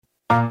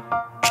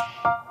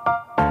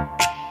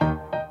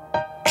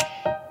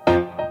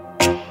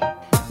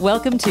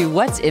Welcome to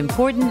What's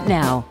Important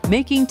Now,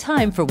 making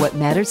time for what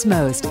matters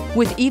most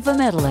with Eva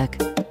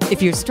Medilek.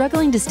 If you're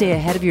struggling to stay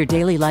ahead of your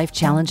daily life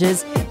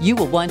challenges, you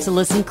will want to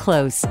listen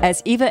close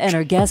as Eva and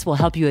her guests will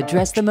help you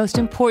address the most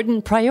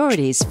important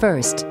priorities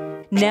first.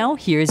 Now,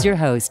 here's your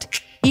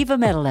host, Eva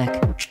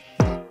Medilek.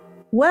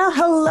 Well,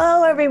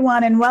 hello,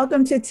 everyone, and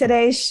welcome to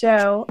today's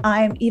show.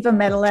 I'm Eva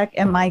Medilek,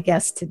 and my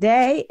guest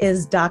today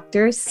is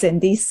Dr.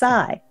 Cindy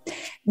Tsai.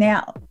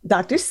 Now,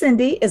 Dr.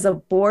 Cindy is a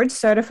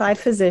board-certified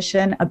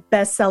physician, a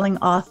best-selling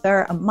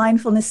author, a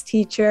mindfulness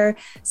teacher,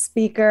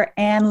 speaker,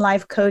 and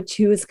life coach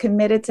who is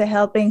committed to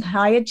helping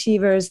high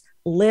achievers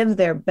live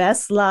their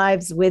best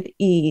lives with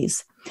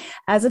ease.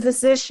 As a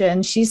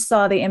physician, she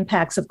saw the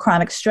impacts of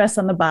chronic stress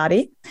on the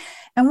body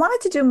and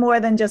wanted to do more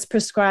than just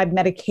prescribe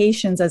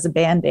medications as a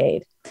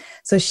Band-Aid.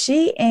 So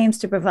she aims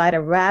to provide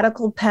a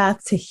radical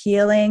path to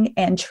healing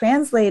and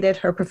translated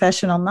her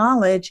professional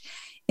knowledge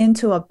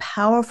into a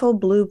powerful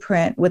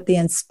blueprint with the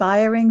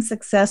inspiring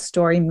success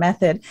story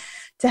method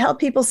to help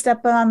people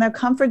step beyond their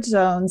comfort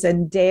zones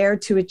and dare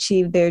to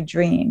achieve their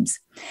dreams.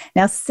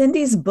 Now,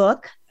 Cindy's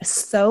book,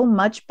 So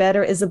Much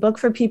Better, is a book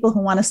for people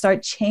who want to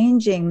start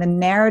changing the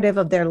narrative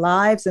of their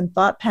lives and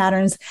thought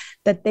patterns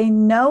that they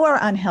know are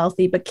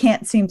unhealthy but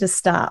can't seem to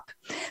stop.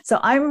 So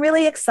I'm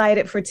really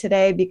excited for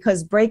today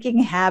because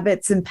breaking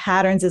habits and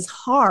patterns is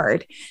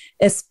hard,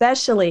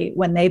 especially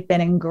when they've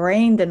been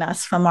ingrained in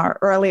us from our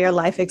earlier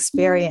life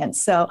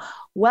experience. So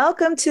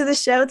welcome to the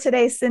show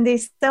today, Cindy.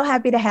 So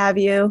happy to have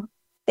you.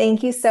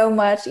 Thank you so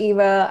much,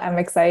 Eva. I'm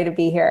excited to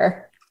be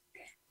here.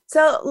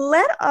 So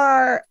let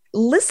our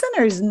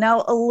listeners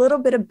know a little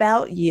bit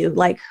about you.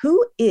 Like,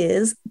 who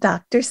is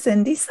Dr.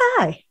 Cindy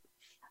Tsai?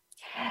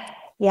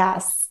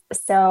 Yes.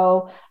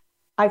 So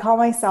I call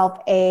myself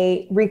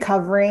a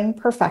recovering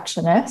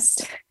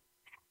perfectionist,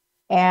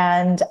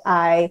 and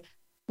I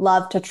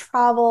love to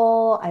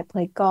travel. I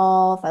play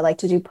golf. I like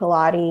to do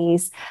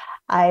Pilates.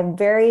 I'm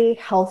very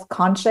health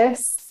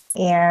conscious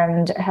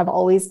and have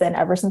always been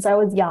ever since I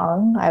was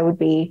young. I would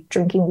be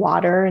drinking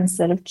water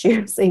instead of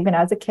juice, even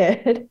as a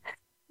kid.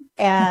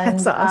 And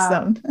that's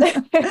awesome.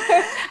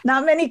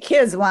 Not many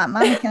kids want,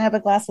 Mommy can have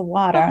a glass of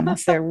water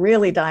unless they're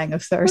really dying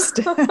of thirst.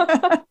 And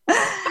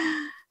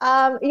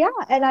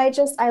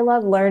I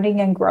love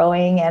learning and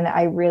growing. And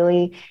I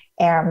really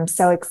am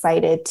so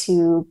excited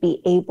to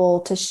be able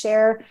to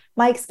share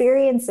my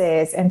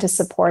experiences and to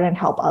support and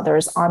help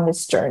others on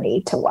this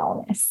journey to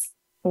wellness.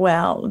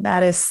 Well,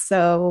 that is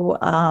so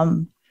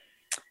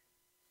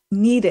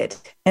needed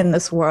in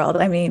this world.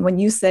 I mean, when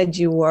you said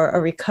you were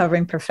a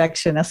recovering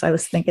perfectionist, I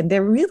was thinking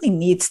there really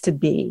needs to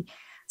be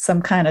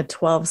some kind of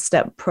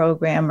 12-step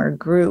program or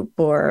group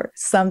or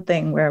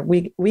something where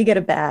we get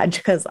a badge,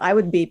 because I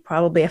would be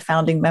probably a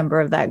founding member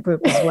of that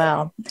group as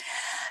well.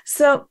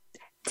 So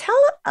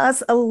tell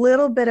us a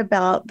little bit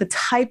about the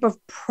type of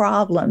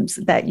problems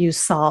that you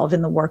solve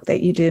in the work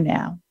that you do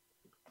now.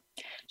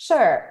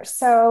 Sure.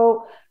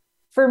 So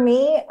for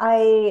me,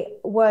 I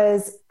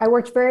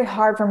worked very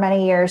hard for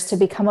many years to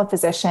become a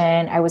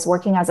physician. I was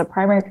working as a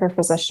primary care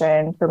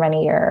physician for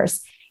many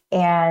years.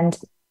 And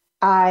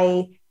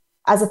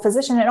as a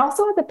physician and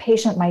also as a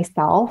patient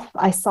myself,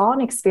 I saw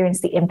and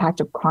experienced the impact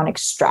of chronic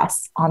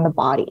stress on the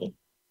body.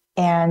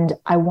 And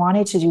I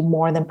wanted to do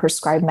more than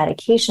prescribe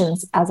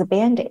medications as a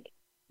Band-Aid.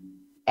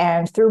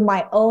 And through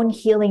my own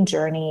healing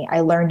journey,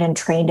 I learned and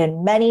trained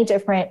in many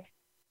different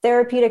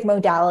therapeutic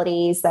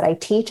modalities that I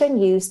teach and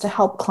use to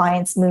help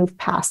clients move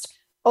past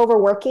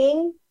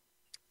overworking,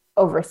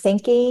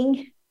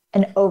 overthinking,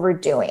 and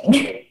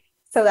overdoing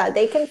so that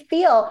they can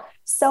feel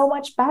so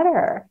much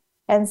better.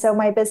 And so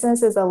my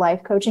business is a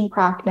life coaching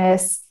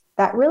practice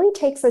that really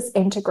takes this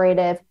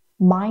integrative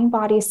mind,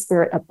 body,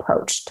 spirit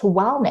approach to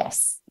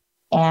wellness.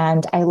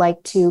 And I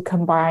like to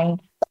combine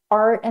the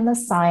art and the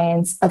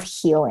science of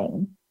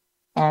healing.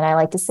 And I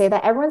like to say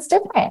that everyone's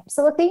different.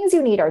 So the things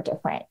you need are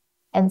different.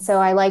 And so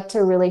I like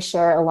to really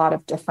share a lot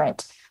of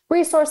different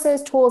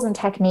resources, tools, and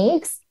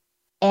techniques,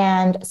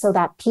 and so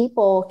that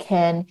people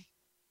can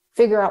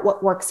figure out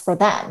what works for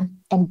them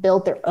and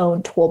build their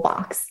own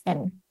toolbox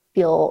and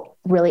feel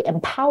really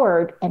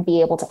empowered and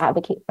be able to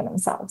advocate for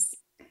themselves.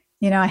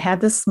 You know, I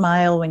had to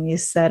smile when you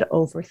said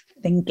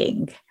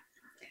overthinking,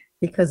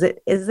 because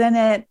isn't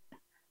it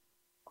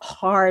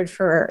hard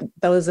for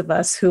those of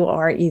us who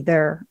are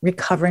either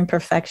recovering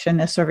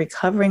perfectionists or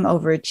recovering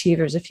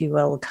overachievers, if you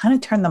will, kind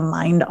of turn the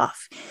mind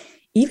off.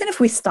 Even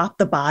if we stop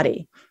the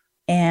body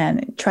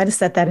and try to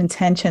set that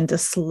intention to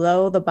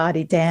slow the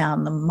body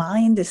down, the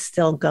mind is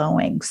still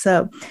going.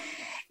 So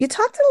you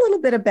talked a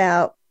little bit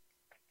about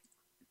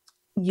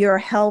your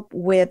help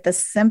with the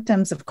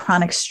symptoms of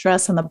chronic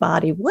stress on the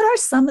body. What are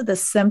some of the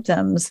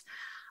symptoms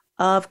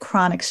of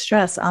chronic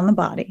stress on the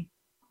body?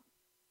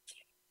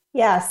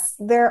 Yes,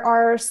 there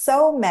are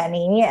so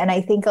many. And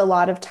I think a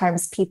lot of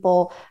times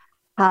people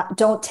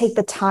don't take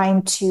the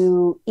time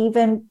to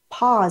even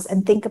pause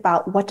and think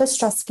about, what does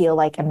stress feel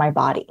like in my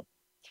body?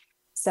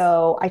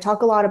 So I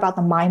talk a lot about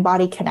the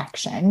mind-body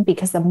connection,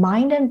 because the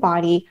mind and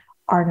body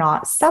are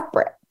not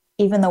separate,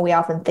 even though we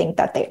often think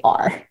that they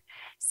are.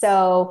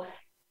 So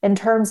in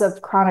terms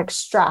of chronic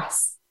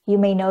stress, you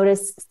may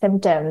notice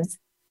symptoms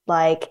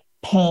like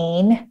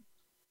pain,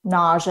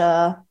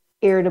 nausea,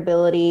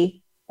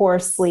 irritability, poor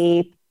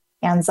sleep,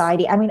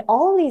 anxiety. I mean,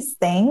 all of these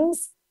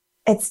things,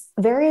 it's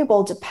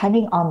variable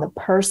depending on the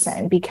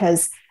person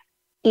because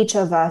each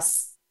of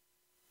us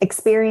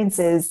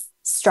experiences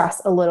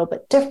stress a little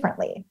bit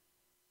differently.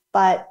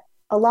 But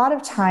a lot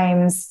of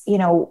times,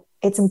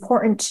 it's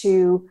important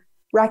to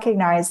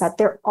recognize that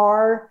there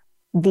are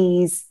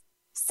these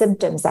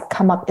symptoms that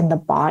come up in the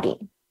body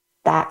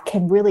that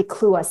can really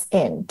clue us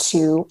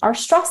into our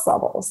stress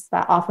levels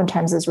that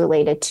oftentimes is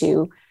related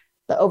to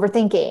the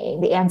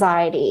overthinking, the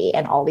anxiety,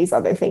 and all these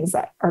other things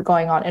that are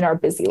going on in our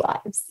busy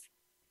lives.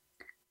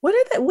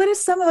 What are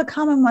some of the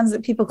common ones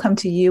that people come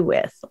to you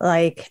with,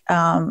 like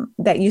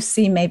that you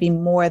see maybe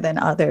more than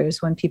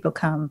others when people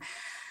come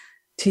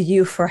to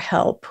you for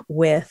help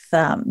with?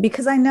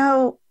 Because I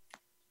know,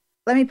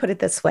 let me put it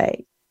this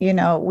way,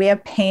 we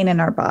have pain in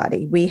our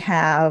body. We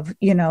have,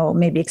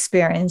 maybe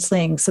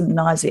experiencing some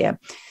nausea.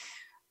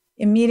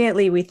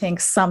 Immediately we think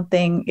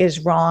something is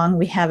wrong.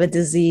 We have a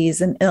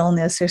disease, an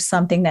illness, or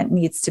something that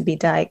needs to be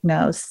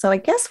diagnosed. So I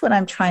guess what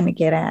I'm trying to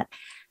get at,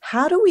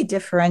 how do we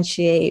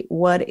differentiate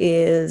what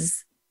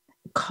is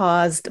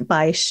caused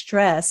by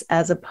stress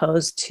as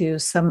opposed to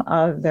some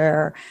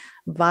other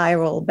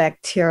viral,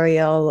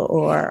 bacterial,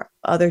 or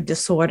other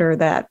disorder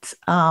that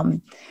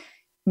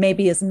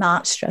maybe is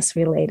not stress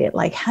related?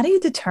 Like, how do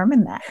you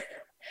determine that?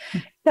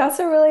 That's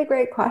a really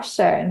great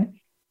question.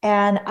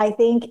 And I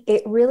think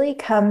it really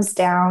comes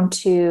down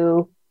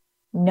to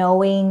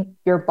knowing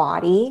your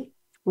body,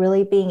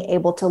 really being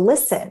able to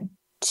listen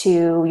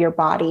to your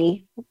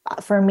body.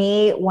 For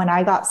me, when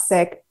I got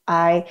sick,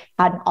 I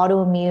had an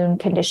autoimmune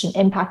condition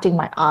impacting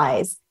my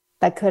eyes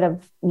that could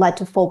have led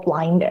to full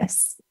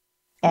blindness.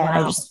 And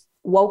wow. I just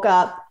woke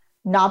up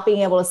not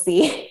being able to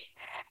see.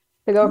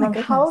 To go from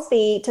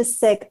healthy to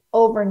sick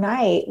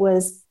overnight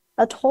was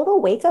a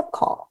total wake-up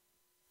call.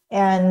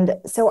 And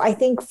so I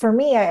think for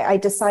me, I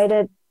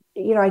decided,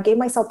 I gave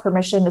myself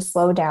permission to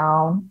slow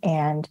down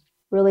and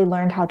really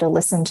learned how to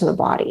listen to the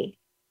body.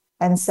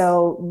 And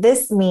so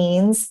this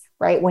means,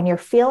 right, when you're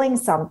feeling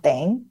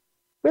something,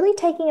 really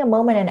taking a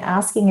moment and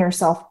asking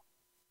yourself,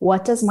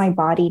 what does my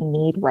body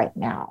need right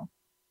now?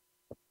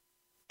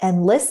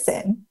 And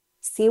listen,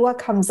 see what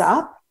comes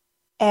up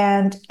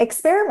and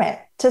experiment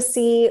to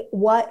see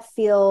what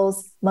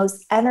feels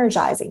most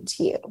energizing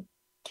to you.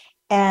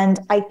 And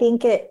I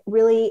think it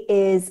really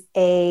is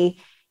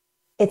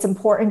it's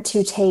important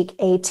to take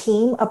a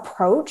team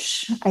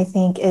approach. I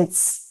think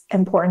it's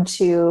important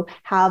to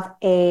have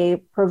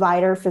a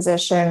provider,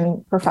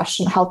 physician,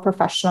 health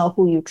professional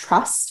who you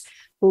trust,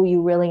 who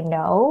you really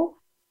know.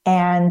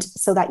 And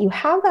so that you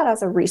have that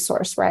as a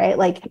resource, right?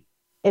 Like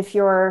if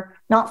you're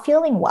not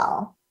feeling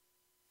well,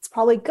 it's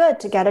probably good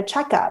to get a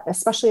checkup,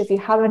 especially if you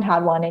haven't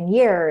had one in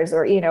years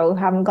or,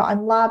 haven't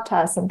gotten lab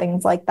tests and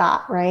things like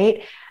that,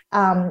 right?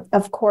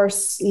 Of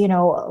course, a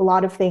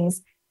lot of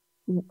things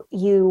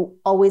you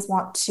always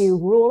want to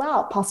rule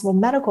out possible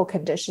medical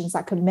conditions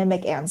that could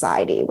mimic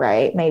anxiety,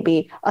 right?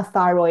 Maybe a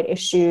thyroid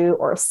issue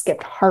or a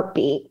skipped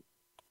heartbeat.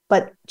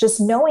 But just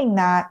knowing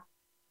that,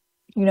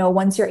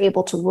 once you're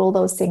able to rule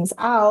those things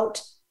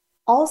out,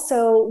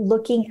 also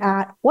looking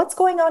at what's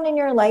going on in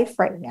your life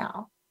right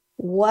now.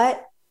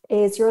 What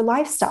is your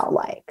lifestyle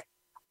like?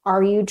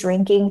 Are you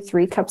drinking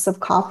 3 cups of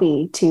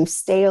coffee to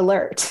stay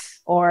alert?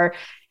 Or,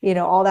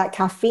 all that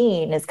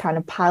caffeine is kind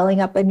of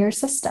piling up in your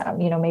system.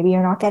 Maybe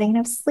you're not getting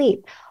enough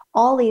sleep,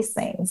 all these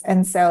things.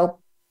 And so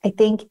I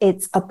think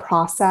it's a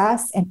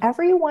process and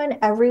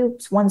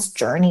everyone's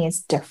journey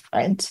is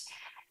different.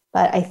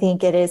 But I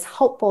think it is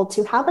helpful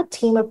to have a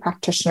team of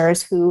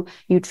practitioners who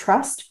you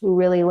trust, who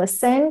really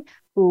listen,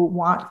 who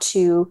want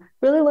to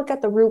really look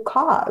at the root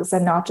cause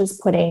and not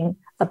just putting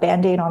a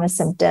Band-Aid on a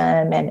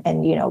symptom and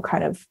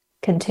kind of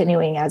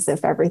continuing as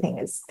if everything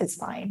is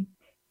fine.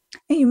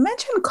 You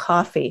mentioned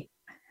coffee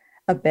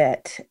a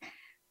bit.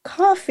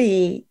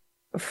 Coffee,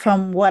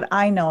 from what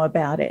I know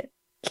about it,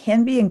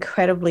 can be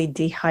incredibly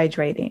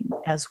dehydrating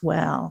as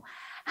well.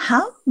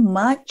 How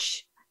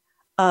much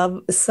of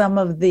some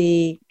of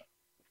the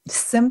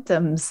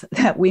symptoms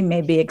that we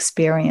may be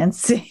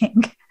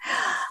experiencing,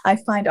 I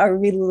find, are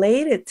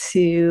related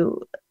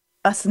to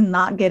us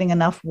not getting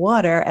enough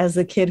water as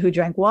a kid who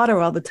drank water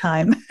all the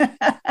time.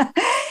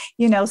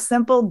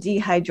 Simple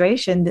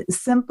dehydration,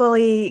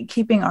 simply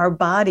keeping our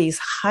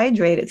bodies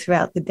hydrated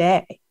throughout the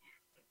day.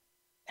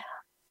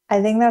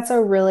 I think that's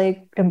a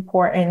really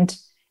important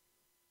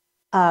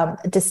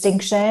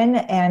distinction,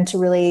 and to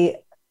really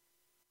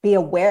be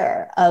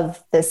aware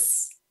of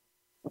this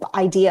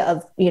idea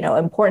of,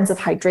 importance of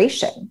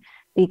hydration,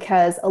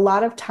 because a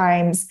lot of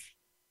times,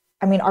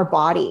 our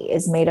body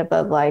is made up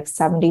of like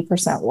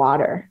 70%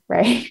 water,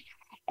 right?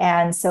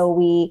 And so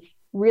we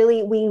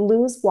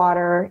lose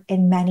water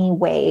in many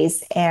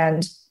ways.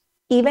 And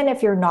even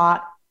if you're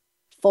not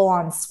full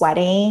on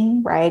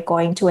sweating, right,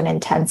 going to an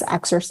intense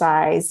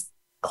exercise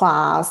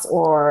class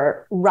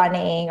or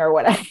running or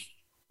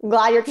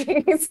glad you're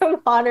drinking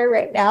some water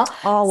right now.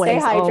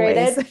 Always, stay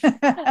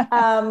hydrated.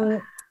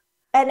 always.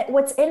 And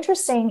what's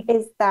interesting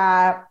is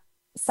that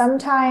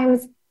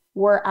sometimes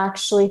we're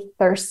actually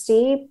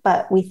thirsty,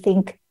 but we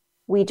think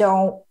we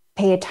don't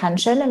pay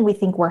attention and we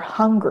think we're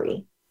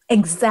hungry.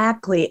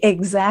 Exactly.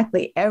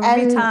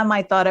 Every time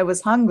I thought I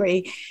was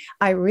hungry,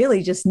 I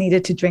really just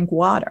needed to drink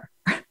water.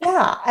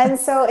 Yeah. And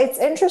so it's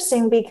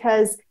interesting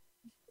because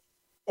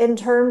in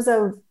terms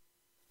of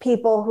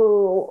people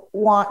who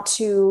want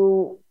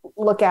to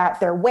look at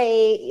their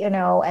weight,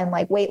 and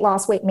like weight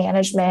loss, weight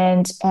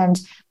management, and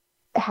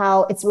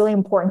how it's really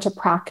important to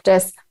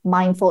practice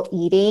mindful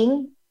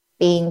eating,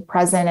 being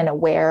present and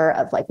aware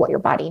of like what your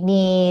body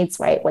needs,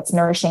 right? What's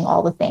nourishing,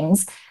 all the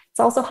things. It's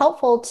also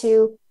helpful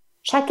to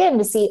check in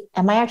to see,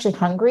 am I actually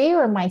hungry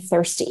or am I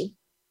thirsty?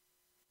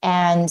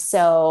 And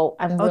so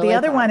I'm really the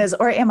other one is,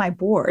 or am I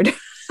bored?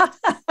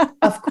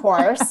 Of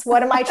course.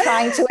 What am I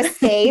trying to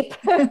escape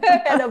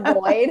and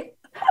avoid?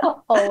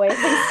 Always.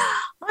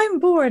 I'm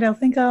bored. I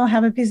think I'll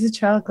have a piece of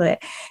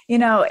chocolate.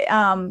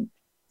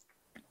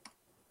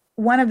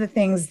 One of the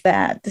things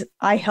that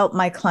I help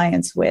my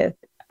clients with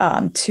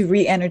to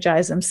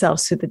re-energize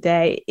themselves through the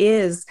day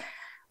is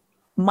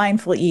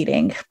mindful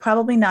eating.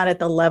 Probably not at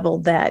the level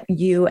that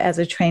you as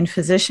a trained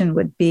physician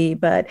would be,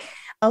 but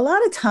a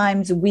lot of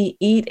times we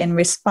eat in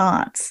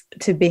response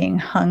to being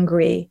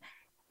hungry,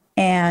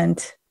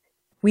 and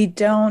we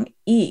don't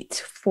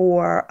eat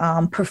for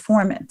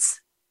performance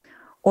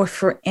or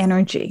for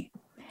energy.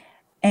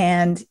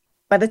 And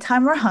by the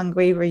time we're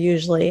hungry, we're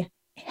usually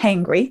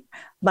hangry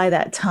by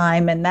that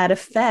time. And that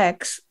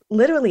affects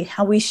literally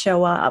how we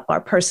show up,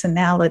 our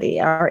personality,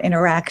 our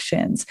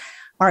interactions,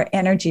 our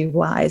energy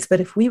wise. But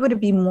if we were to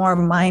be more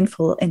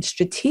mindful and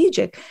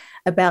strategic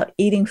about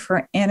eating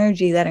for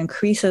energy that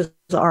increases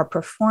our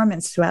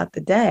performance throughout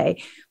the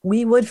day,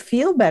 we would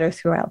feel better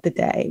throughout the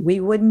day. We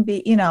wouldn't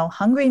be,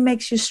 hungry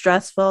makes you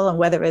stressful, and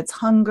whether it's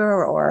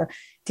hunger or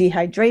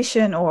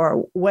dehydration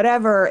or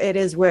whatever it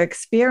is we're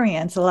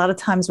experiencing, a lot of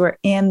times we're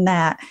in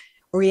that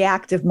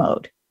reactive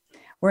mode.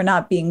 We're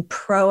not being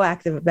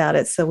proactive about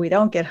it. So we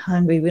don't get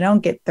hungry, we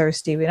don't get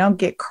thirsty, we don't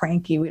get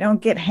cranky, we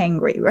don't get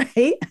hangry,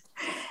 right?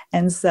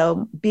 And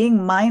so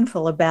being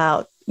mindful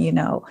about,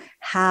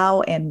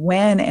 how and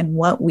when and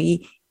what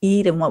we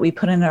eat and what we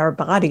put in our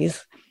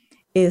bodies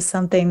is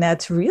something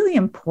that's really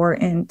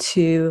important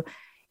to,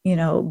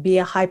 be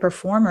a high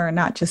performer,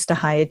 not just a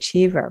high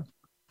achiever.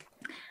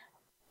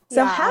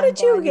 So how did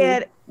you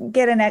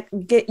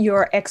get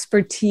your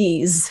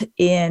expertise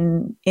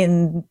in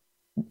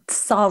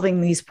solving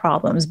these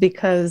problems?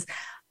 Because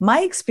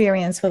my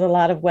experience with a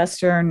lot of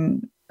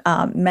Western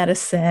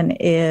medicine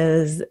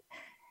is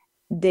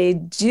they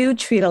do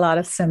treat a lot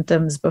of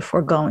symptoms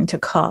before going to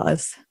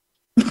cause.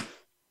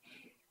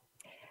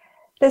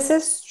 This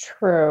is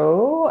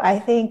true. I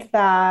think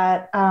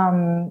that,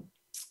 I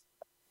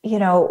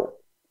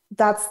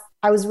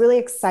was really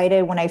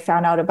excited when I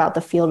found out about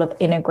the field of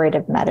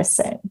integrative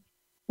medicine,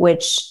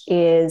 which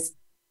is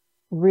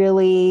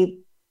really,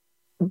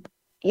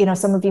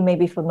 some of you may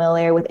be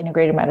familiar with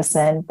integrative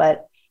medicine,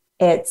 but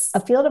it's a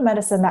field of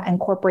medicine that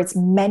incorporates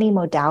many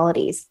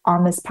modalities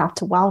on this path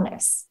to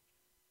wellness.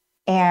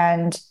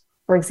 And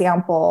for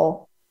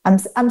example,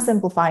 I'm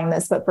simplifying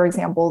this, but for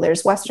example,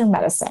 there's Western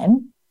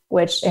medicine,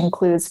 which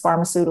includes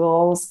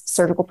pharmaceuticals,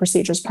 surgical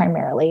procedures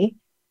primarily.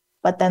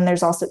 But then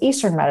there's also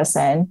Eastern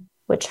medicine,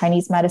 with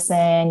Chinese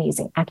medicine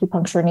using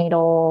acupuncture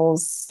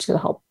needles to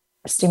help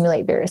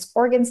stimulate various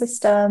organ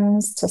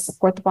systems to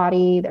support the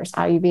body. There's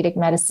Ayurvedic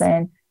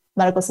medicine,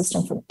 medical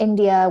system from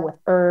India with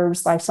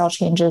herbs, lifestyle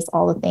changes,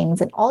 all the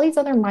things, and all these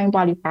other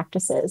mind-body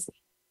practices.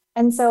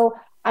 And so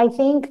I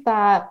think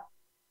that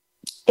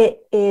it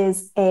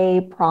is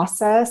a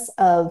process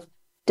of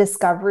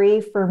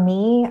discovery for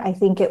me. I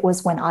think it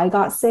was when I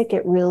got sick,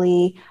 it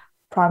really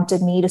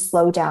prompted me to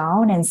slow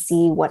down and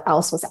see what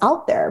else was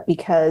out there,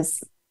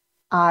 because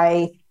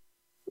I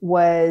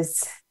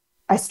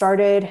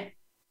started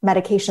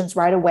medications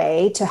right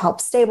away to help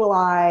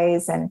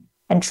stabilize and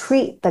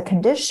treat the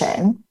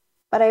condition.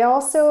 But I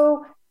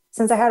also,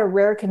 since I had a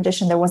rare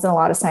condition, there wasn't a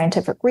lot of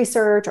scientific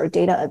research or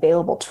data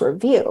available to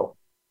review.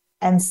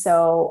 And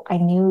so I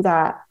knew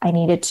that I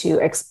needed to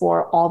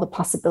explore all the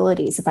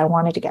possibilities if I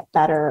wanted to get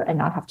better and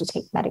not have to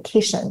take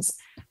medications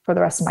for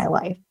the rest of my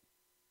life.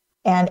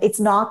 And it's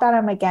not that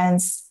I'm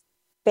against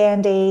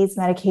Band-Aids,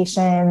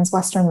 medications,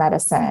 Western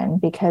medicine,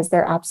 because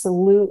there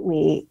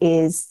absolutely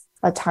is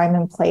a time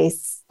and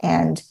place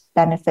and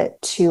benefit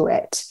to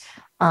it.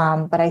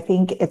 But I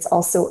think it's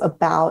also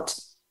about,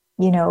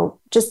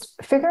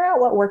 just figuring out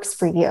what works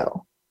for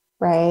you,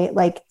 right?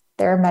 Like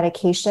there are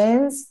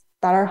medications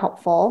that are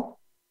helpful.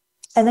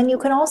 And then you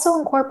can also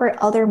incorporate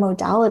other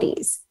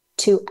modalities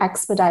to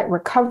expedite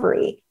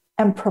recovery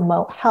and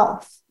promote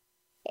health.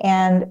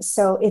 And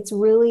so it's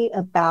really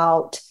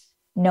about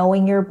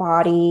knowing your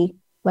body,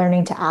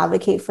 learning to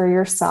advocate for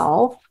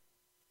yourself,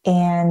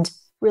 and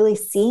really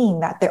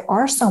seeing that there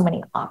are so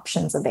many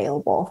options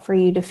available for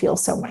you to feel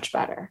so much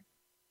better.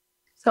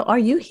 So are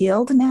you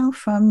healed now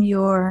from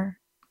your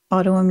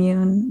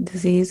autoimmune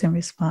disease and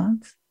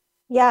response?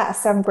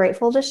 Yes, I'm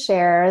grateful to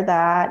share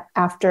that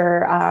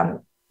after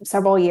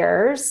several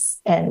years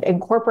and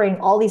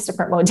incorporating all these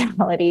different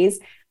modalities,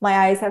 my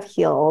eyes have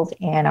healed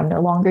and I'm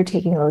no longer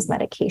taking those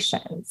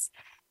medications.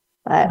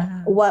 But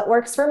wow. What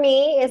works for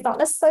me is not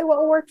necessarily what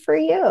will work for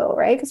you,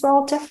 right? Because we're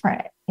all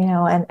different,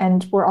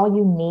 and we're all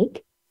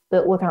unique,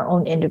 but with our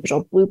own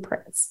individual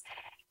blueprints.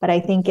 But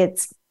I think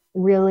it's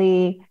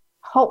really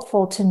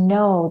helpful to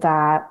know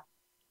that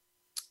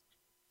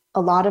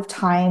a lot of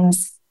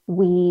times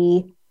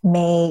we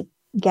may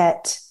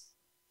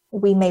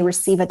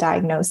receive a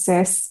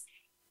diagnosis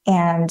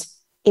and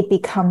it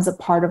becomes a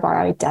part of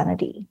our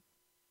identity.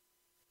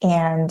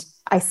 And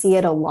I see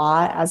it a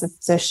lot as a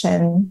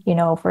physician,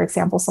 for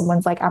example,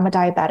 someone's like, I'm a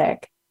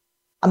diabetic,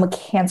 I'm a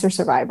cancer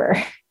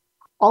survivor,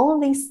 all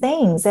of these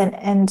things.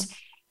 And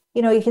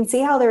you can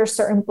see how there are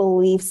certain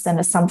beliefs and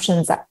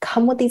assumptions that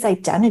come with these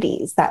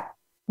identities that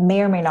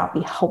may or may not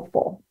be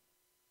helpful.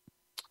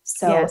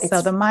 So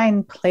the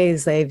mind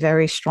plays a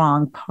very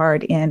strong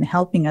part in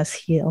helping us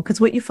heal, because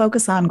what you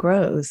focus on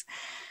grows.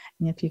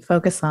 And if you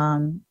focus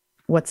on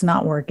what's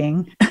not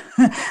working,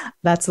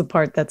 that's the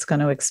part that's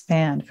going to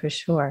expand for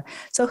sure.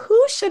 So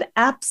who should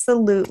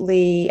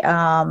absolutely,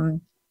 let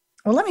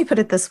me put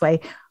it this way.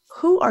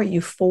 Who are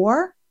you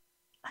for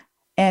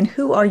and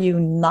who are you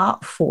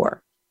not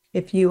for?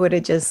 If you were to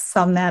just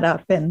sum that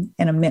up in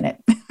a minute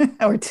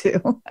or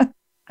two.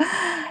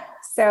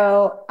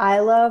 So I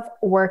love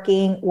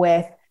working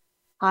with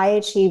high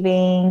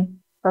achieving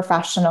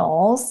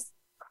professionals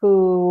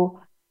who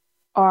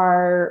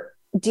are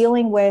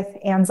dealing with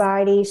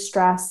anxiety,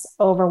 stress,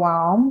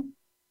 overwhelm,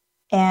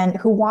 and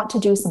who want to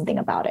do something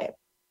about it,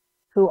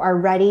 who are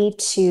ready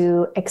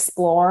to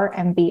explore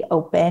and be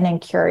open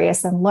and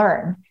curious and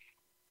learn.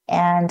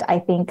 And I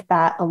think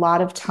that a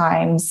lot of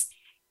times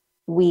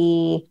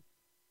we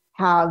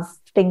have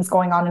things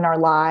going on in our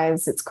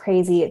lives. It's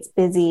crazy, it's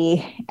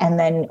busy, and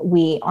then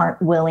we aren't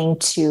willing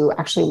to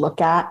actually look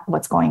at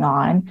what's going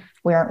on.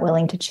 We aren't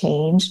willing to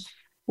change.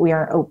 We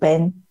aren't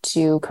open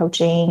to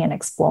coaching and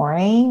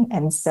exploring.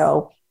 And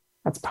so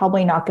that's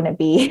probably not going to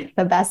be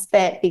the best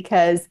fit,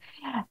 because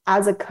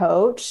as a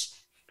coach,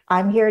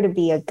 I'm here to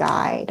be a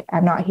guide.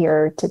 I'm not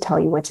here to tell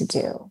you what to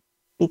do,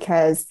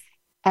 because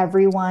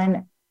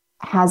everyone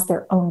has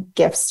their own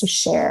gifts to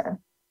share.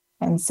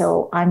 And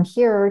so I'm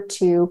here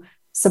to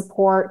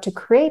support, to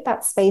create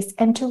that space,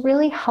 and to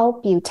really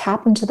help you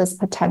tap into this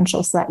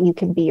potential so that you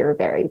can be your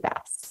very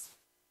best.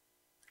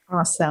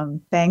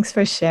 Awesome. Thanks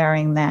for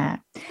sharing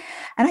that.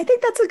 And I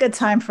think that's a good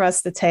time for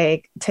us to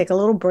take a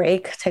little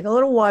break, take a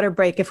little water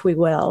break, if we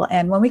will.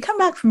 And when we come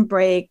back from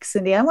break,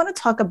 Cindy, I want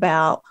to talk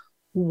about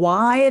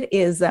why it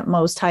is that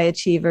most high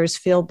achievers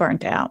feel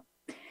burnt out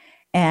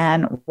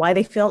and why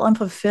they feel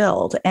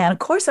unfulfilled. And of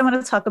course, I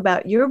want to talk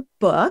about your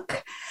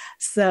book.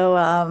 So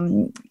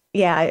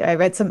I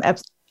read some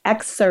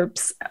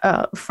excerpts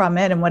from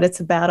it and what it's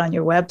about on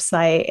your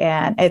website,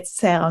 and it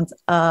sounds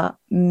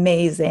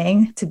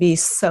amazing to be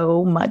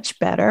so much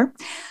better.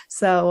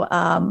 So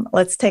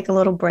let's take a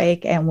little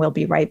break and we'll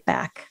be right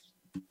back.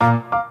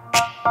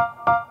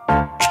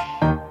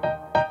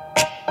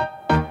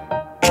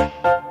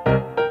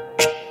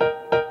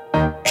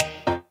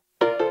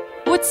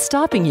 What's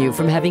stopping you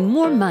from having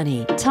more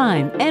money,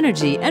 time,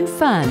 energy, and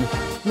fun?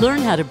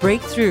 Learn how to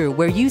break through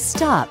where you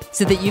stop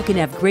so that you can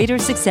have greater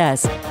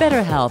success,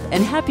 better health,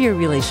 and happier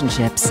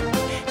relationships.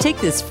 Take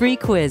this free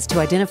quiz to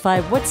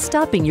identify what's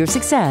stopping your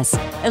success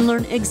and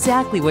learn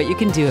exactly what you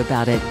can do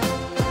about it.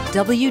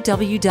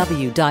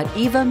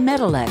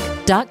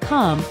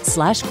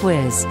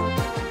 www.evamedilek.com/quiz.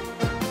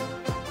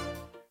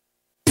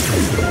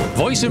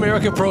 Voice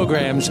America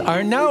programs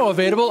are now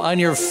available on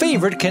your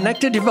favorite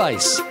connected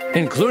device,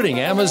 including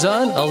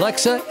Amazon,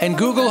 Alexa, and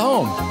Google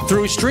Home.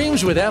 Through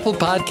streams with Apple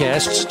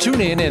Podcasts,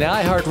 TuneIn, and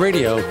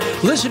iHeartRadio,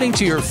 listening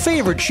to your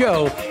favorite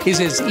show is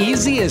as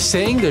easy as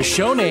saying the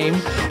show name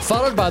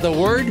followed by the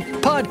word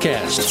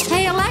podcast.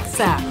 Hey,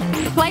 Alexa,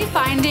 play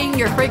Finding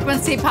Your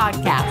Frequency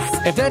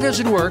podcast. If that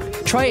doesn't work,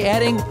 try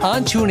adding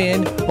on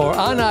TuneIn or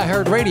on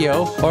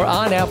iHeartRadio or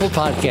on Apple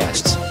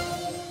Podcasts.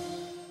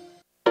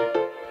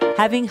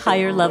 Having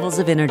higher levels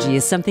of energy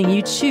is something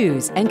you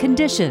choose and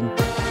condition,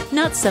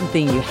 not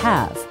something you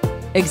have.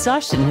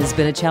 Exhaustion has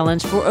been a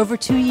challenge for over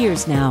 2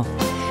 years now.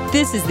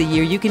 This is the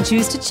year you can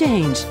choose to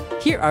change.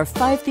 Here are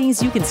 5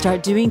 things you can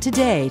start doing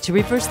today to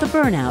reverse the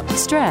burnout,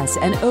 stress,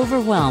 and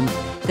overwhelm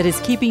that is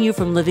keeping you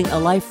from living a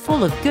life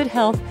full of good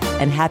health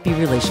and happy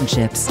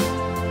relationships.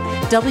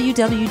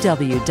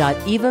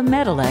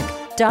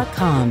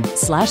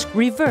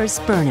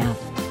 www.evamedilek.com/reverse-burnout.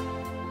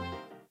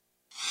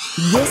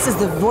 This is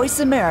the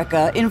Voice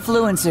America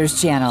Influencers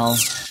Channel.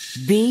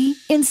 Be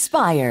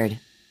inspired.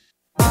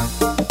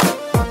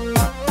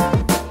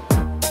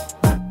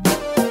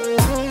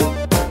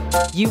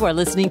 You are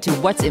listening to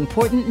What's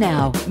Important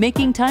Now,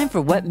 Making Time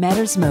for What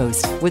Matters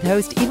Most, with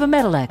host Eva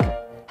Medilek.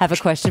 Have a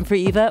question for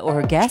Eva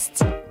or her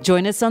guests?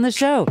 Join us on the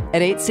show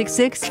at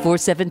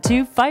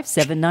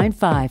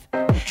 866-472-5795.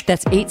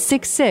 That's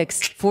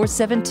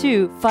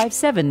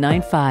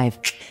 866-472-5795.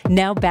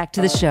 Now back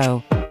to the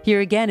show.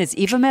 Here again is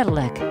Eva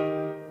Medilek.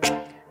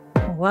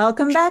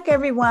 Welcome back,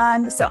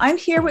 everyone. So I'm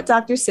here with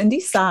Dr. Cindy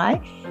Sy.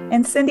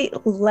 And Cindy,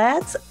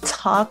 let's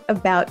talk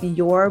about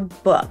your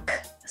book,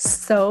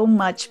 So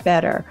Much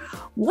Better.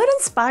 What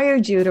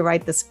inspired you to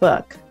write this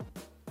book?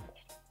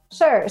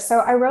 Sure. So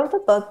I wrote the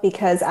book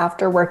because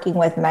after working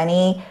with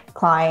many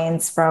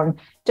clients from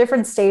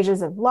different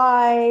stages of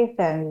life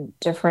and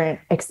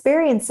different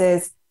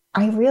experiences,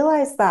 I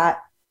realized that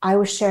I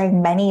was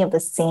sharing many of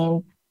the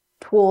same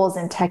tools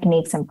and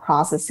techniques and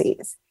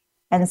processes.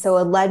 And so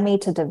it led me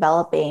to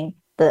developing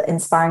the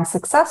Inspiring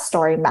Success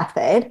Story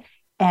method.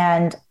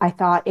 And I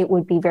thought it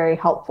would be very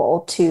helpful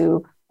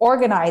to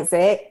organize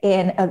it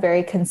in a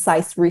very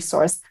concise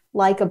resource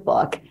like a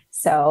book.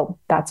 So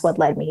that's what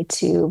led me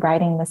to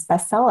writing this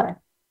bestseller.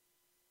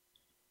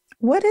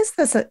 What is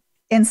this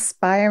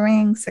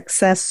Inspiring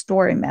Success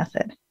Story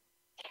method?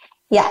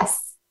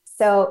 Yes.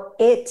 So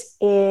it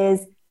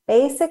is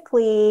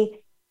basically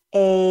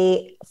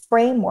a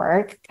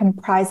framework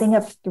comprising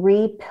of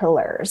 3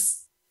 pillars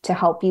to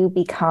help you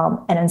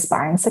become an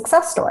inspiring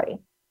success story.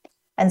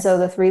 And so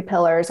the 3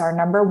 pillars are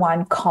number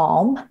 1,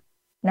 calm,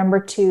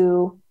 number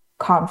 2,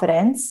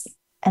 confidence,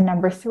 and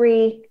number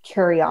 3,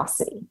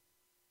 curiosity.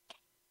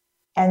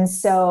 And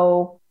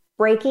so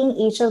breaking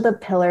each of the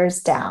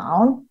pillars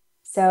down.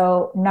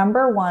 So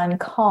number 1,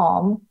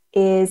 calm,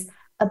 is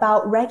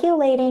about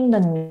regulating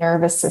the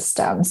nervous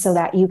system so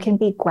that you can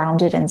be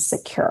grounded and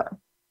secure.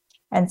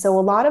 And so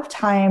a lot of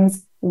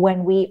times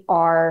when we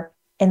are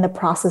in the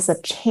process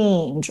of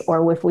change,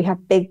 or if we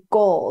have big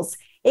goals,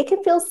 it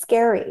can feel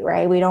scary,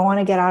 right? We don't want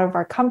to get out of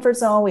our comfort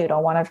zone. We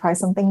don't want to try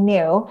something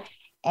new.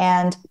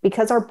 And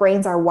because our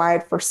brains are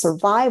wired for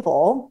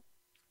survival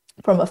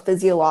from a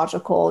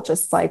physiological,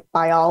 just like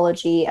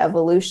biology,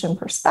 evolution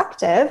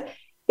perspective,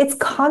 it's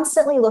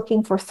constantly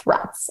looking for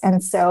threats.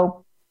 And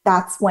so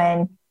that's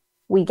when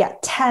we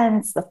get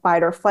tense, the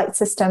fight or flight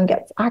system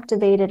gets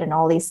activated, and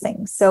all these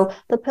things. So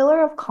the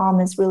pillar of calm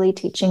is really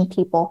teaching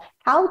people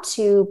how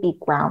to be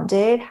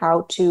grounded,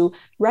 how to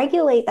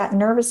regulate that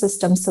nervous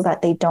system so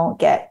that they don't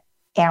get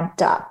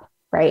amped up,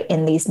 right,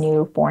 in these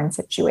new foreign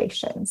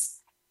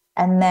situations.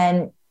 And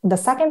then the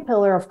second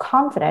pillar of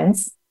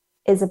confidence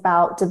is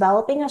about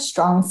developing a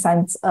strong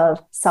sense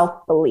of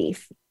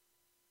self-belief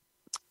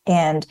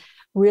and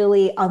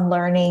really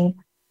unlearning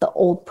the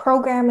old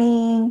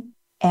programming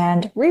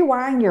and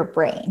rewiring your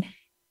brain.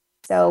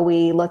 So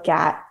we look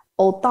at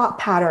old thought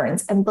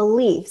patterns and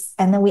beliefs,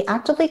 and then we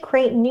actively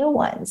create new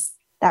ones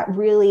that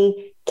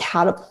really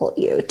catapult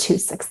you to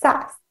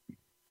success.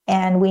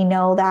 And we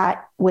know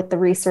that with the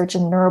research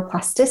in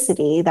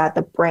neuroplasticity, that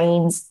the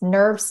brain's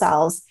nerve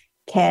cells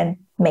can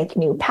make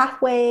new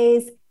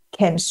pathways,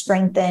 can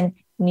strengthen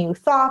new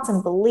thoughts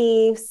and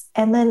beliefs.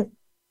 And then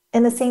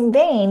in the same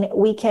vein,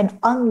 we can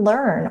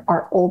unlearn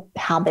our old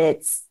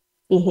habits,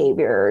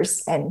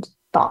 behaviors, and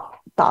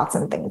thoughts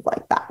and things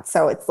like that.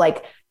 So it's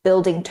like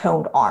building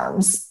toned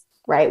arms,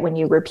 right? When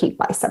you repeat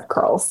bicep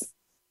curls.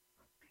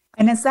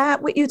 And is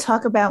that what you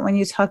talk about when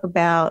you talk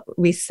about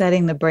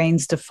resetting the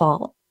brain's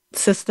default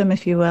system,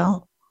 if you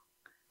will?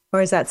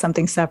 Or is that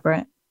something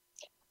separate?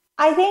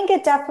 I think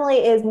it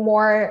definitely is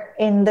more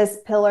in this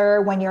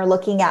pillar when you're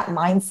looking at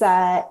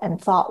mindset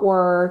and thought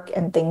work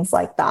and things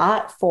like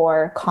that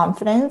for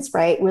confidence,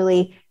 right?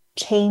 Really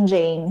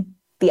changing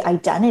the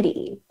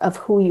identity of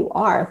who you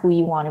are, who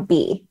you want to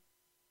be.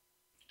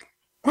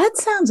 That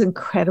sounds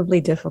incredibly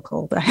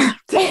difficult. I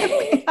have to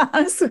be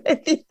honest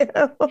with you.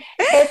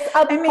 It's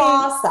a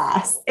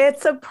process.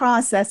 It's a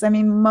process. I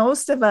mean,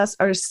 most of us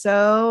are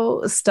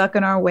so stuck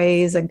in our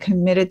ways and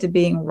committed to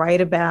being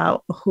right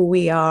about who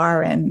we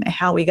are and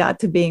how we got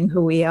to being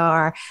who we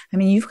are. I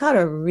mean, you've got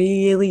to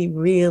really,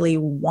 really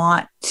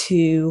want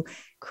to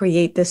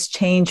create this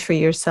change for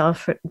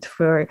yourself,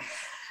 for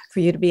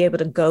you to be able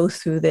to go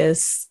through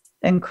this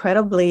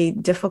incredibly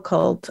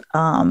difficult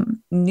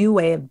new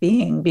way of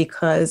being,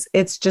 because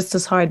it's just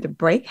as hard to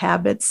break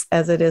habits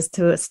as it is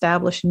to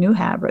establish new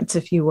habits,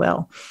 if you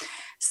will.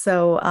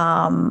 So,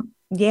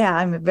 yeah,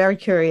 I'm very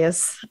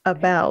curious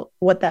about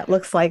what that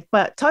looks like.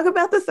 But talk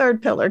about the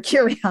third pillar,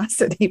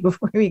 curiosity,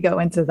 before we go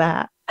into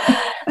that.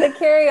 The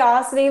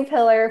curiosity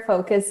pillar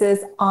focuses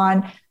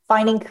on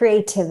finding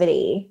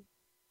creativity,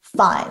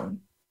 fun,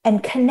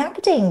 and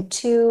connecting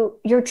to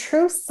your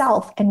true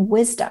self and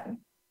wisdom.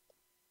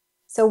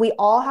 So we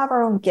all have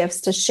our own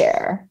gifts to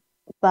share,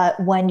 but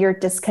when you're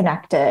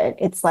disconnected,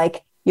 it's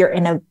like you're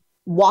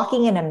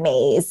walking in a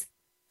maze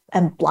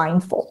and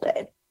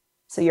blindfolded.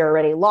 So you're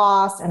already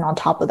lost. And on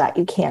top of that,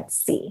 you can't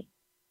see.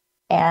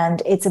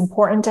 And it's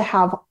important to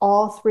have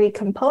all 3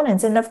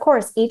 components. And of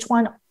course, each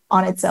one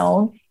on its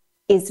own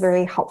is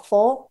very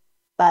helpful.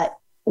 But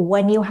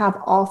when you have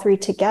all 3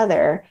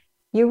 together,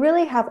 you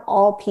really have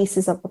all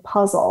pieces of the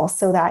puzzle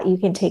so that you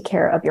can take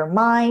care of your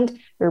mind,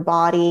 your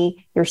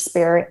body, your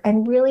spirit,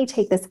 and really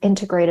take this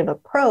integrative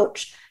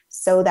approach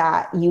so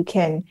that you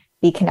can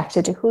be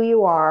connected to who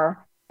you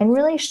are and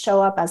really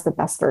show up as the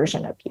best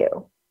version of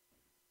you.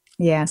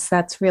 Yes,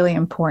 that's really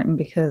important,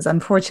 because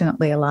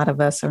unfortunately, a lot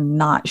of us are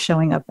not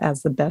showing up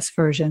as the best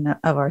version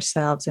of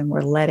ourselves, and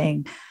we're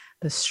letting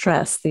the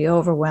stress, the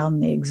overwhelm,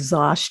 the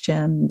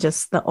exhaustion,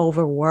 just the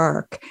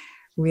overwork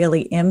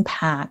really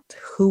impact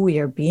who we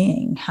are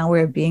being, how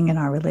we're being in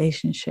our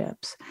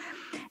relationships.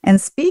 And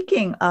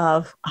speaking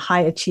of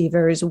high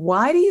achievers,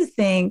 why do you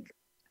think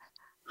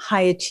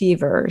high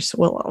achievers,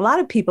 well, a lot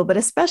of people, but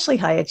especially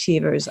high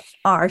achievers,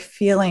 are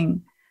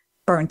feeling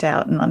burnt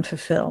out and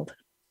unfulfilled?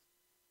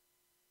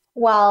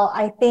 Well,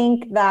 I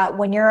think that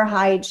when you're a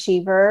high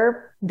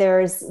achiever,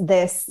 there's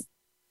this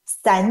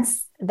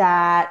sense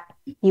that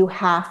you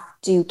have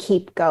to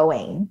keep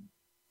going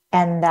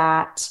and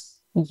that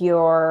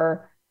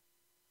your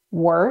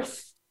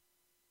worth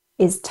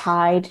is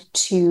tied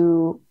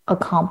to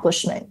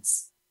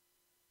accomplishments.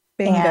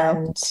 Bingo.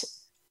 And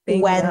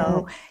Bingo.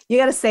 When you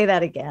got to say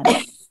that again.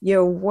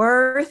 Your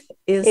worth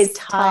is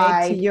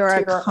tied to your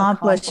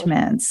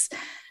accomplishments.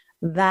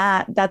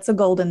 That's a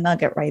golden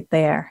nugget right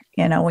there.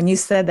 You know, when you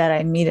said that, I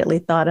immediately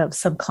thought of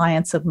some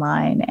clients of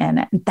mine,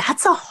 and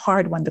that's a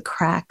hard one to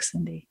crack,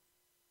 Cindy.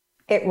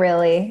 It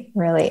really,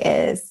 really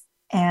is.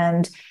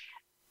 And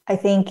I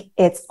think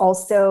it's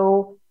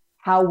also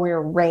how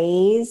we're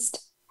raised,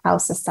 how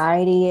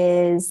society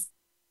is,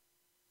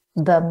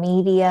 the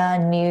media,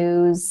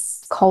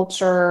 news,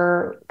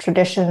 culture,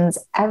 traditions,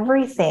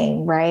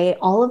 everything, right?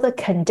 All of the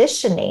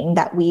conditioning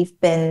that we've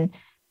been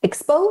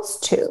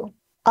exposed to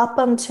up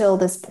until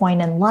this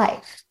point in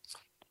life.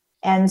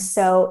 And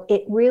so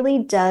it really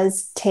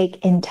does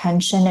take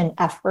intention and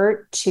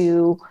effort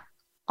to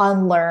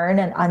unlearn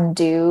and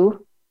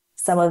undo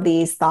some of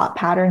these thought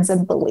patterns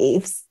and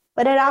beliefs,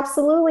 but it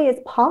absolutely is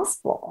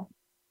possible.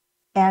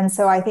 And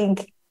so I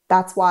think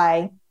that's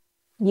why,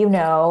 you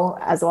know,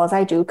 as well as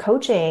I do,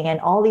 coaching and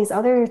all these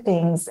other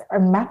things or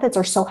methods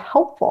are so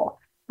helpful,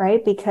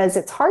 right? Because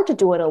it's hard to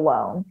do it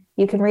alone.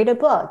 You can read a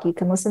book, you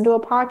can listen to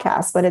a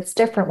podcast, but it's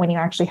different when you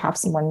actually have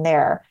someone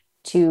there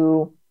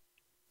to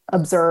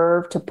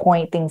observe, to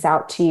point things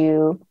out to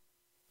you,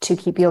 to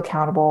keep you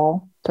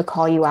accountable, to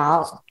call you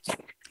out.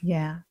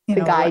 Yeah.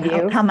 To guide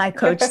you. How my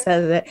coach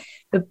says it,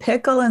 the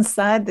pickle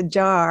inside the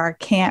jar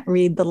can't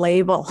read the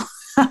label.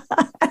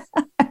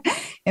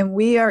 And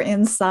we are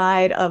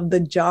inside of the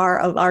jar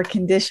of our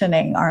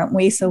conditioning, aren't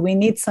we? So we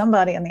need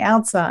somebody on the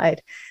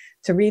outside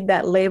to read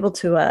that label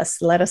to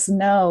us, let us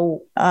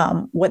know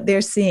what they're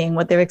seeing,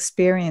 what they're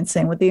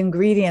experiencing, what the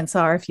ingredients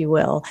are, if you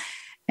will,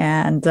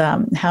 and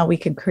how we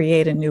can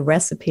create a new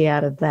recipe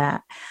out of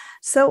that.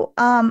 So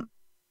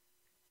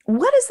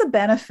what is the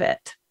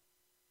benefit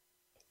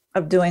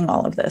of doing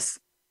all of this?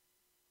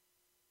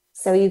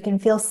 So you can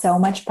feel so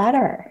much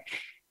better.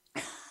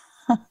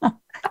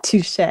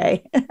 Touche.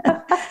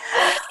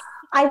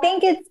 I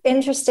think it's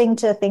interesting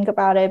to think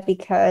about it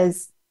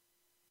because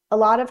a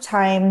lot of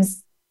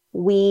times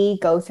we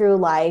go through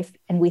life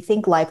and we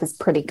think life is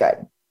pretty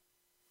good,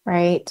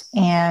 right?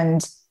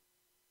 And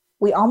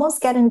we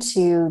almost get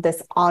into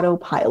this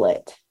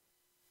autopilot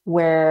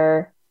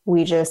where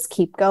we just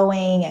keep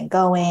going and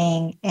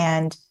going,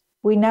 and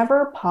we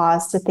never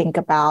pause to think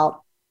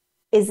about,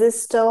 is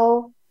this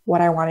still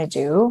what I want to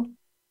do?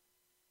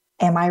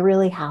 Am I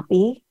really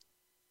happy?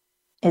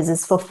 Is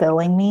this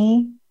fulfilling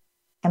me?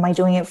 Am I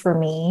doing it for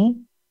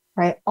me?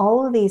 Right?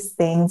 All of these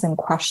things and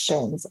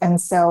questions.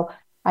 And so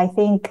I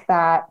think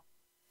that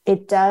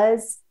it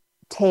does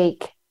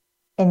take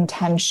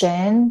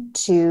intention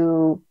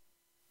to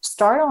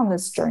start on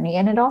this journey.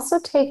 And it also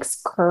takes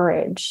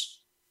courage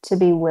to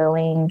be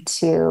willing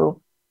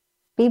to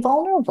be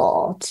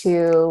vulnerable,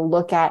 to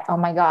look at, oh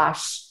my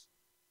gosh,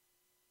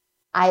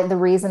 the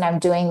reason I'm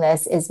doing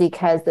this is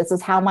because this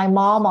is how my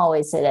mom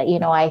always did it. You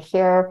know, I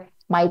hear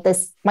my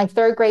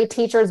third grade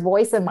teacher's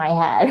voice in my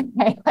head.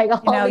 Right?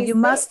 Like, you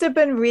must have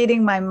been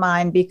reading my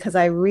mind, because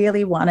I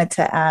really wanted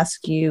to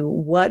ask you,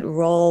 what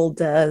role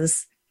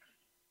does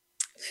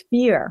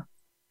fear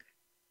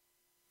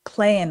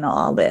play in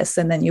all this?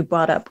 And then you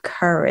brought up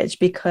courage,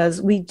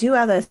 because we do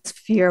have this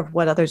fear of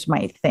what others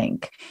might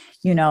think.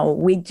 You know,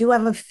 we do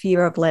have a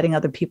fear of letting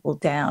other people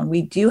down.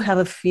 We do have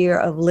a fear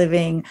of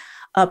living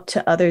up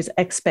to others'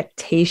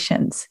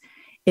 expectations,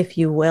 if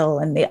you will,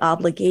 and the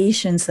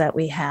obligations that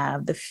we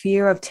have, the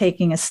fear of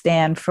taking a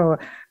stand for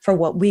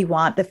what we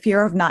want, the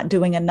fear of not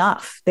doing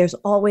enough. There's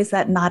always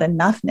that not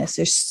enoughness.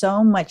 There's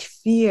so much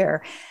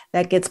fear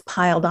that gets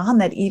piled on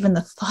that even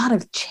the thought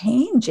of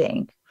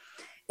changing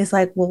is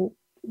like, well,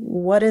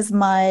 what is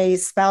my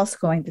spouse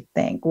going to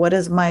think? What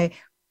is my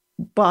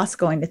boss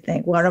going to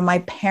think? What are my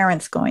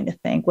parents going to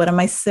think? What are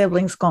my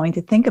siblings going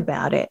to think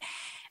about it?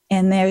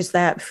 And there's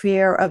that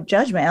fear of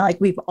judgment. Like,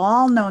 we've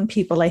all known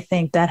people, I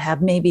think, that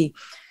have maybe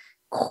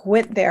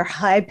quit their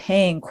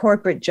high-paying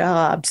corporate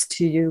jobs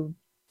to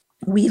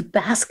weave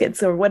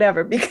baskets or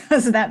whatever,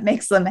 because that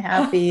makes them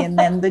happy. And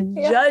then the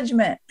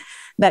judgment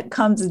that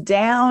comes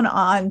down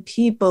on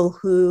people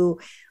who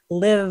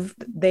live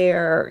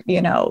their,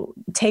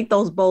 take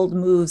those bold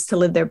moves to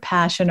live their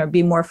passion or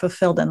be more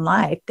fulfilled in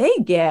life, they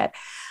get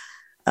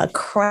a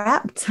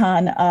crap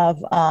ton of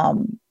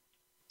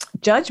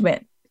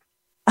judgment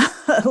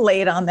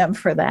laid on them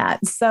for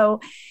that.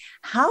 So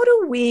how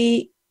do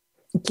we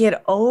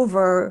get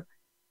over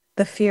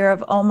the fear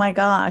of, oh my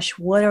gosh,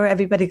 what are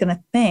everybody going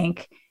to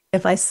think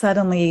if I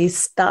suddenly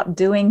stop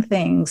doing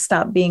things,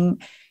 stop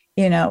being,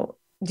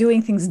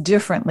 doing things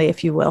differently,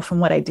 if you will, from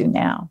what I do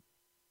now?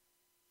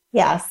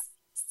 Yes.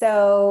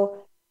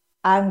 So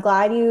I'm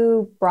glad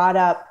you brought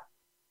up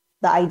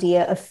the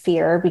idea of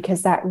fear,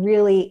 because that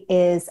really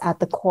is at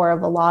the core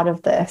of a lot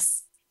of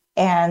this.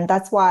 And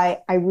that's why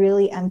I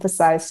really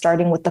emphasize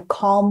starting with the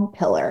calm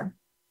pillar,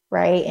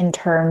 right? In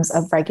terms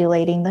of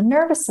regulating the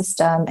nervous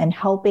system and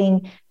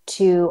helping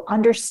to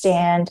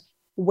understand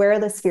where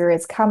this fear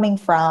is coming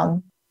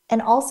from,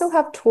 and also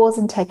have tools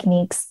and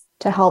techniques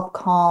to help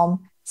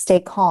stay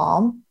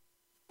calm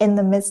in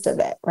the midst of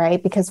it,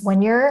 right? Because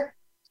when you're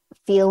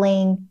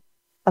feeling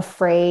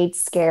afraid,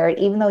 scared,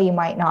 even though you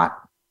might not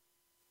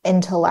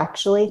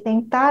intellectually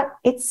think that,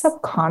 it's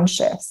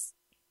subconscious.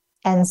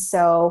 And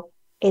so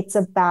it's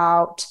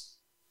about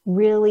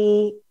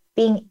really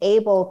being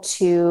able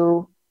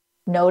to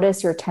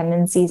notice your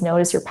tendencies,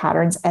 notice your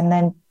patterns, and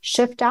then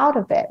shift out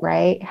of it,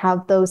 right?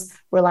 Have those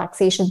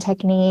relaxation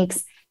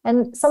techniques.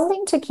 And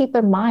something to keep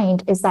in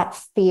mind is that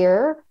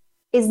fear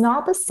is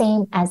not the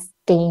same as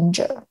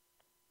danger.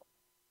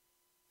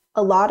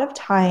 A lot of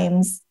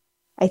times,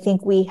 I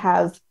think we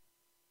have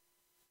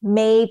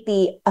made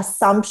the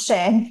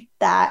assumption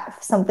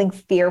that something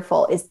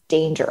fearful is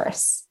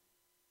dangerous.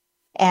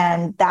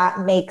 And that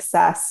makes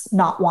us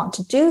not want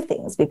to do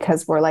things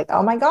because we're like,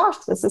 oh my gosh,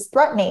 this is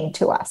threatening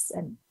to us.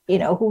 And,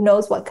 who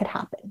knows what could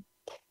happen.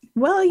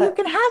 Well, you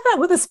can have that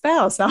with a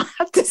spouse. I'll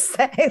have to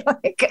say,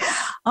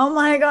 oh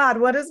my God,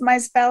 what is my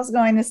spouse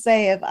going to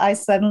say if I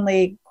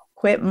suddenly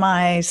quit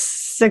my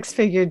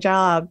 6-figure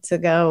job to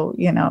go,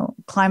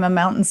 climb a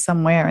mountain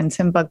somewhere in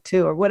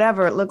Timbuktu or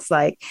whatever it looks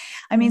like?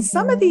 I mean,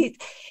 some of the,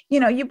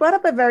 you brought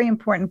up a very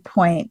important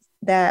point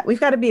that we've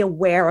got to be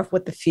aware of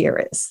what the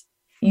fear is.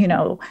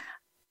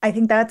 I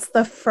think that's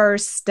the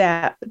first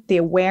step, the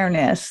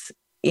awareness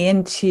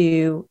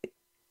into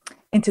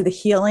the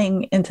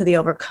healing, into the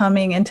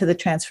overcoming, into the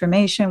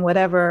transformation,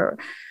 whatever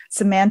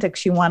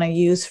semantics you want to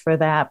use for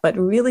that, but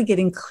really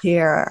getting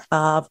clear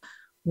of,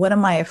 what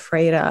am I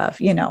afraid of?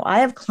 I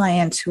have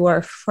clients who are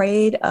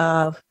afraid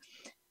of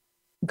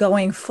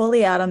going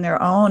fully out on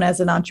their own as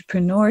an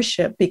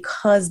entrepreneurship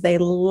because they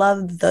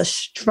love the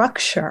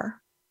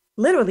structure,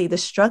 literally the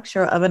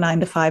structure of a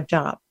 9-to-5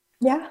 job.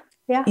 Yeah.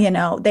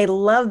 Yeah. They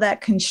love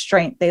that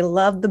constraint. They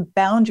love the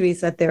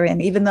boundaries that they're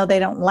in, even though they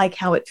don't like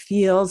how it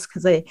feels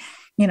because they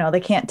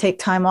can't take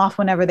time off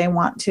whenever they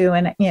want to.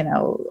 And,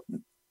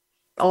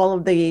 all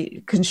of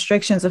the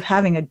constrictions of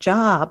having a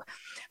job.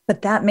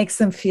 But that makes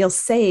them feel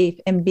safe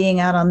in being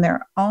out on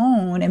their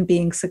own and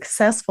being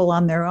successful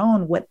on their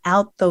own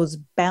without those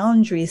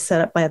boundaries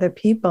set up by other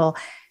people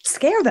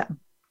scare them.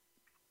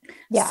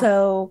 Yeah.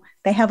 So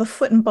they have a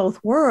foot in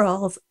both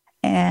worlds.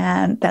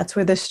 And that's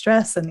where the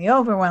stress and the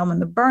overwhelm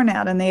and the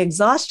burnout and the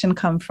exhaustion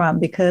come from,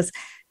 because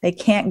they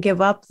can't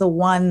give up the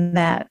one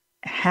that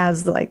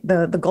has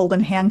the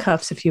golden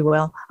handcuffs, if you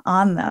will,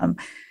 on them.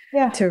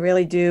 Yeah. To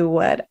really do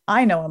what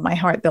I know in my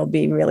heart they'll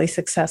be really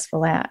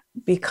successful at,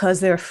 because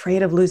they're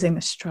afraid of losing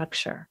the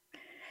structure.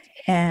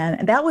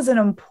 And that was an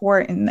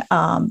important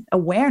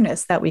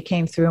awareness that we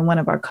came through in one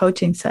of our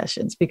coaching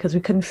sessions, because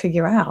we couldn't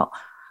figure out,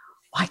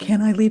 why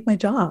can't I leave my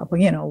job?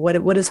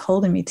 What is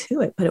holding me to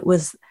it? But it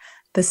was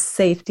the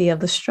safety of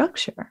the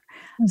structure.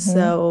 Mm-hmm.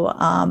 So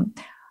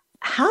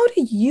how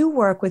do you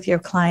work with your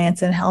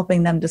clients in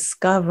helping them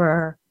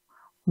discover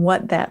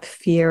what that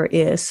fear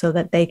is so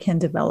that they can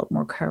develop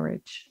more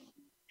courage?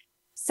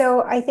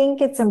 So I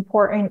think it's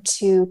important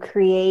to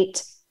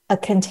create a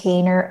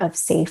container of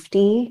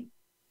safety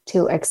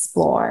to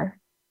explore.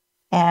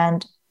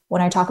 And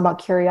when I talk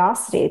about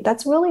curiosity,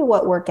 that's really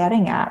what we're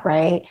getting at,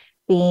 right?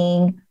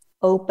 Being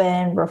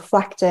open,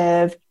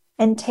 reflective,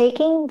 and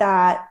taking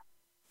that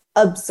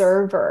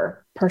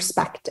observer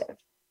perspective.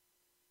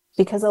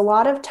 Because a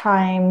lot of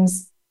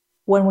times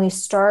when we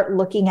start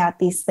looking at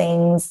these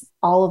things,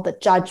 all of the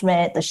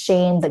judgment, the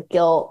shame, the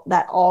guilt,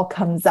 that all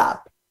comes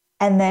up.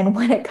 And then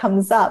when it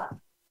comes up,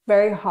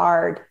 very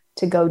hard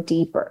to go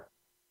deeper.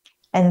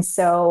 And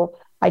so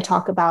I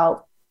talk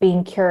about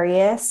being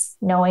curious,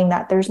 knowing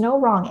that there's no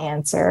wrong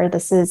answer.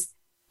 This is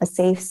a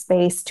safe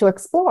space to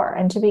explore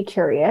and to be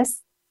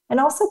curious, and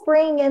also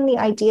bring in the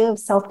idea of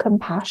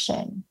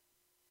self-compassion,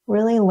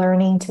 really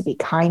learning to be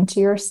kind to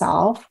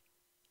yourself,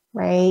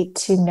 right?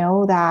 To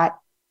know that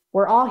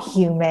we're all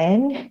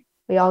human.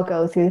 We all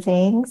go through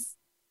things.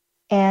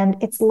 And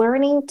it's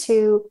learning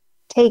to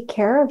take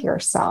care of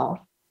yourself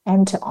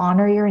and to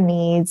honor your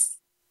needs,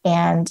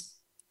 and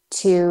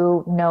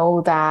to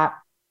know that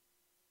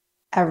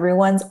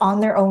everyone's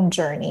on their own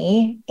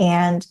journey.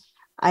 And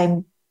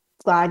I'm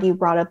glad you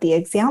brought up the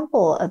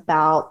example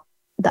about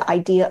the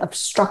idea of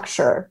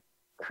structure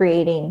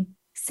creating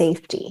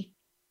safety.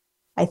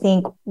 I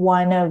think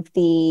one of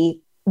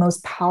the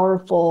most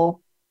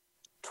powerful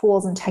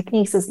tools and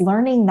techniques is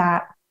learning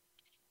that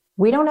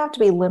we don't have to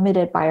be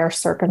limited by our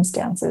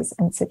circumstances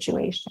and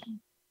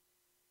situation.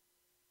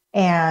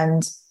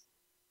 And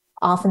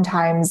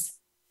oftentimes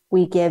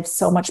we give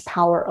so much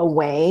power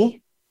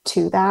away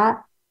to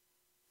that.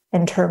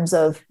 in terms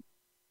of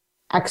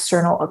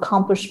external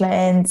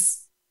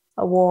accomplishments,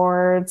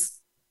 awards,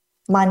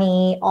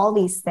 money, all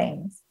these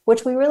things,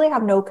 which we really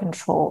have no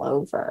control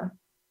over.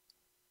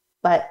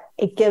 But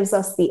it gives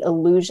us the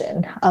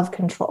illusion of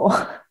control,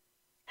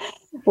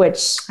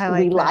 which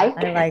we like.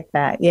 I like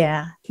that.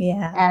 Yeah.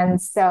 Yeah.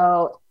 And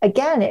so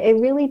again, it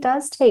really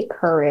does take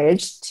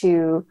courage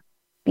to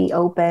be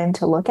open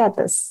to look at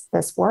this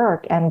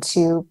work and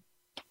to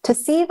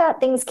see that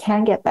things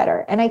can get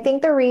better. And I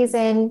think the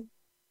reason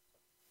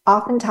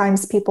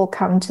oftentimes people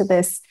come to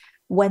this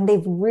when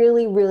they've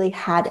really, really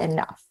had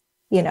enough,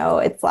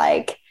 it's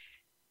like,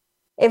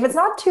 if it's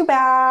not too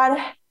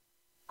bad,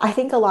 I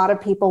think a lot of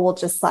people will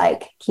just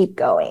like keep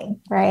going,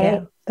 right?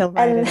 Yeah, they'll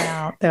write it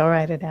out. They'll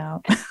write it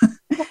out.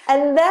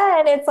 And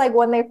then it's like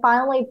when they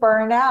finally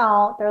burn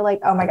out, they're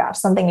like, oh my gosh,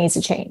 something needs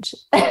to change.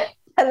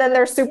 And then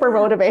they're super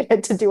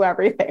motivated to do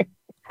everything.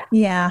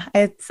 Yeah,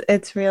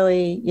 it's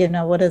really,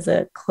 what is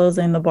it?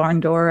 Closing the barn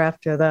door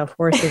after the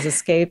horses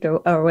escaped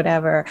or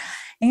whatever.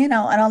 And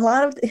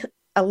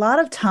a lot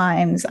of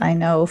times I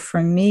know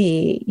for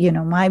me,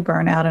 my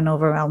burnout and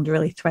overwhelm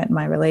really threatened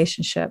my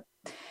relationship.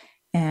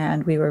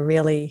 And we were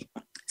really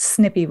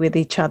snippy with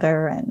each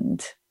other,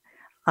 and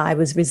I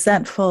was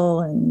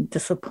resentful and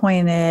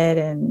disappointed,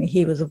 and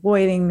he was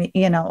avoiding me,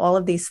 all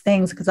of these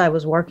things because I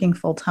was working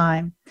full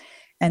time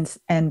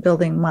and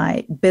building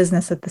my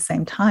business at the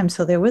same time.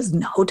 So there was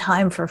no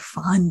time for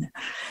fun.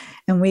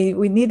 And we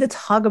need to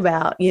talk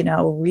about,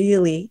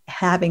 really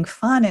having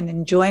fun and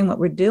enjoying what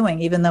we're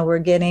doing, even though we're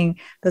getting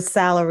the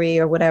salary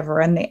or whatever,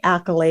 and the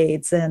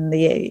accolades and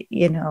the,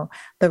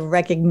 the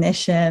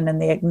recognition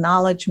and the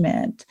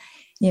acknowledgement,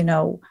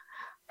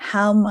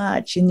 how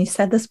much, and you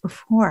said this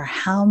before,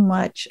 how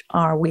much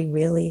are we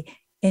really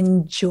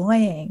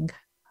enjoying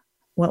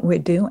what we're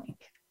doing?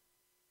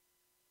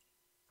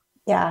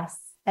 Yes.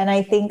 And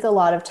I think a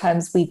lot of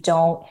times we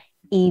don't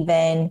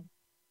even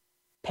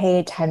pay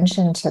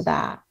attention to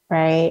that,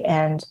 right?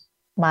 And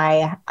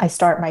I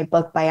start my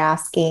book by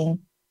asking,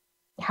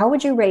 how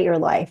would you rate your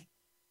life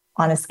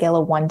on a scale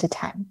of 1 to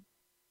 10?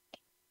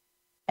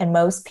 And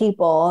most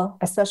people,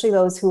 especially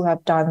those who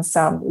have done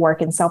some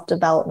work in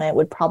self-development,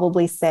 would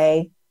probably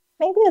say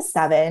maybe a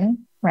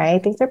 7, right? I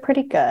think they're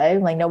pretty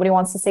good. Like nobody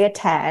wants to say a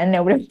 10.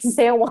 Nobody wants to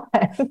say a 1.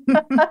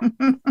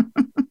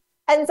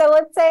 And so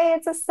let's say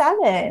it's a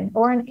 7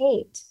 or an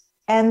 8.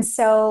 And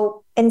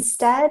so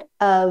instead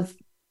of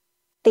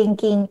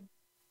thinking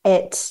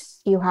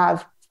you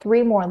have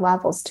 3 more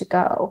levels to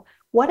go,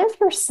 what if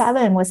your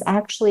 7 was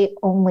actually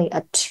only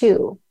a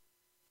 2?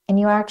 And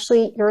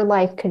your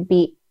life could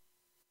be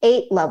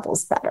 8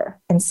 levels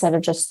better instead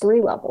of just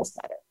 3 levels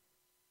better.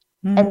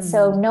 And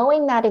so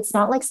knowing that it's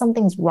not like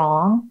something's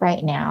wrong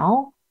right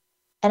now.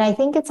 And I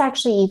think it's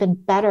actually even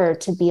better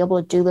to be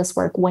able to do this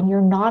work when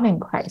you're not in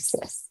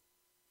crisis,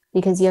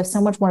 because you have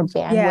so much more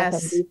bandwidth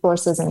and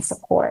resources and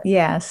support.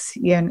 Yes.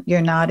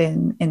 You're not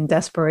in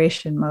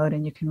desperation mode,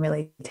 and you can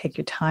really take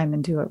your time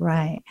and do it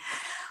right.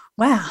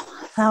 Wow.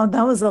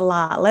 That was a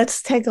lot.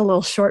 Let's take a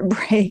little short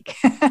break.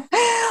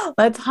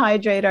 Let's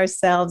hydrate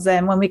ourselves.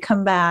 And when we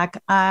come back,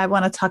 I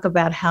want to talk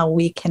about how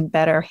we can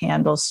better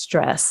handle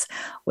stress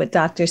with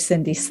Dr.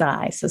 Cindy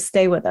Sy. So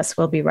stay with us.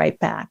 We'll be right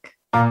back.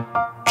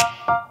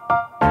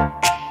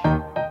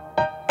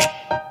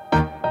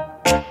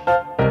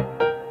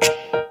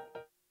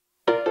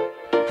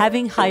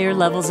 Having higher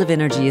levels of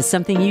energy is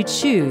something you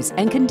choose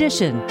and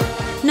condition,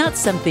 not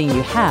something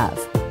you have.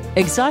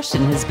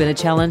 Exhaustion has been a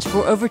challenge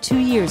for over 2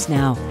 years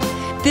now.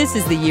 This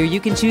is the year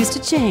you can choose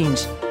to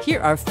change.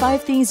 Here are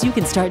 5 things you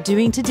can start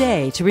doing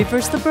today to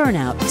reverse the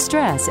burnout,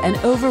 stress, and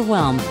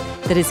overwhelm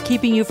that is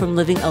keeping you from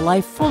living a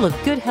life full of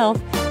good health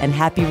and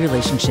happy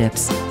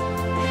relationships.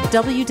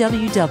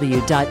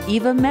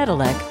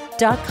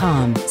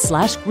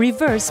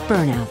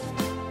 www.evamedilek.com/reverse-burnout.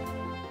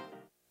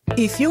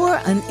 If you're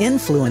an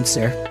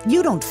influencer,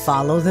 you don't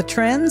follow the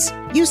trends,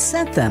 you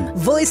set them.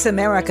 Voice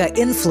America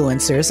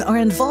influencers are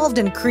involved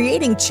in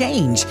creating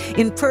change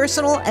in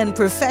personal and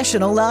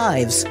professional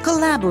lives,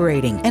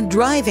 collaborating and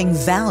driving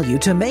value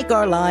to make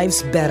our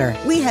lives better.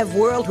 We have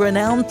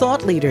world-renowned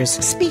thought leaders,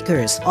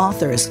 speakers,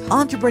 authors,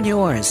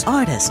 entrepreneurs,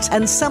 artists,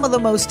 and some of the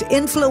most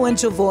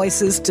influential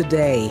voices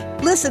today.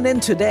 Listen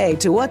in today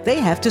to what they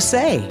have to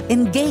say.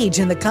 Engage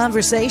in the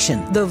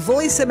conversation. The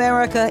Voice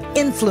America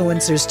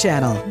Influencers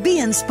Channel. Be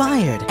inspired.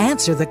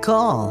 Answer the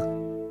call.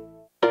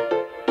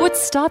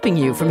 What's stopping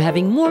you from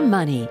having more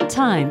money,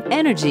 time,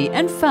 energy,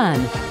 and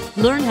fun?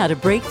 Learn how to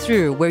break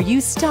through where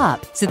you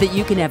stop so that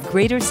you can have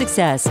greater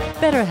success,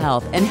 better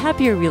health, and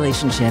happier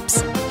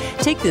relationships.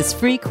 Take this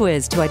free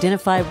quiz to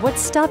identify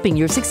what's stopping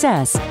your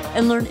success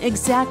and learn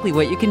exactly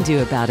what you can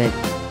do about it.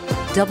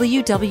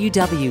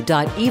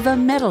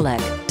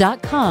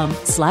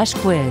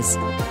 www.evamedilek.com/quiz.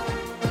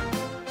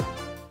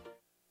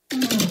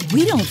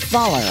 We don't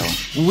follow,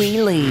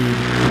 we lead.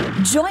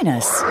 Join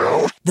us,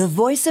 the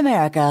Voice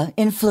America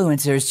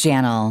Influencers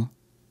Channel.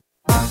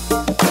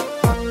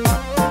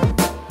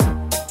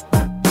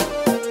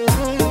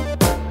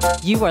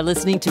 You are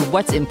listening to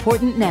What's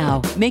Important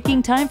Now,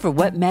 Making Time for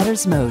What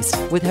Matters Most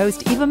with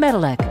host Eva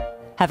Medilek.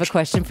 Have a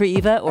question for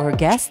Eva or her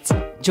guests?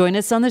 Join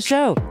us on the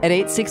show at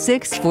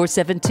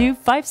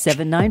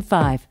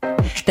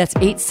 866-472-5795. That's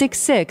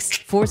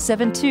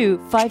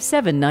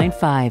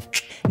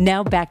 866-472-5795.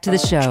 Now back to the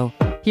show.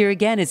 Here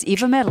again is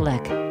Eva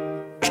Medilek.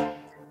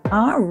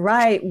 All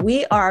right.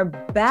 We are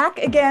back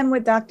again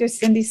with Dr.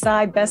 Cindy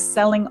Sy,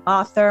 best-selling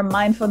author,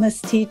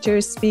 mindfulness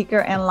teacher,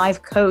 speaker, and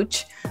life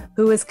coach,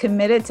 who is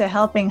committed to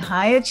helping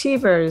high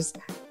achievers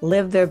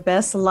live their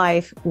best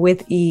life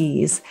with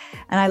ease.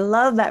 And I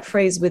love that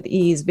phrase, with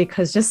ease,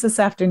 because just this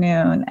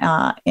afternoon,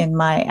 in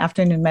my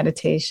afternoon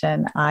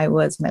meditation, I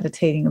was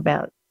meditating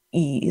about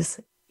ease,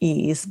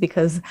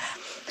 because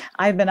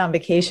I've been on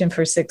vacation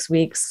for 6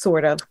 weeks,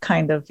 sort of,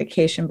 kind of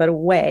vacation, but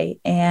away.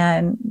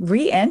 And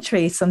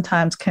re-entry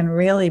sometimes can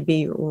really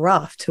be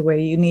rough, to where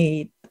you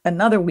need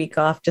another week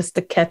off just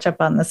to catch up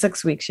on the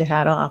 6 weeks you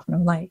had off. And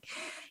I'm like,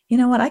 you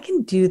know what? I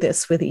can do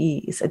this with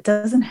ease. It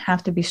doesn't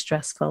have to be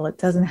stressful. It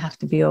doesn't have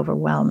to be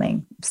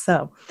overwhelming.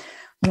 So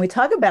when we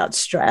talk about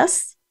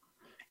stress,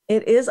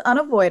 it is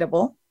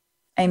unavoidable.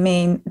 I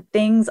mean,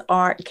 things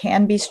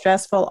can be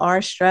stressful,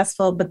 are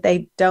stressful, but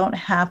they don't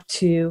have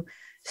to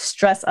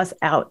stress us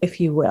out, if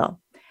you will.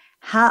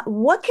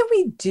 What can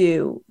we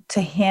do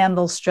to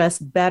handle stress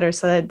better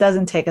so that it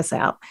doesn't take us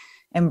out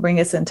and bring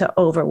us into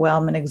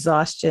overwhelm and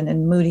exhaustion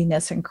and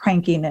moodiness and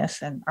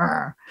crankiness and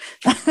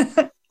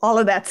all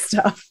of that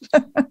stuff?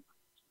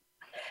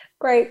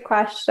 Great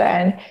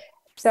question.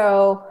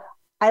 So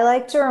I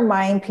like to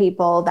remind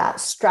people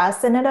that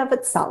stress in and of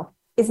itself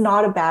is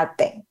not a bad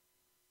thing.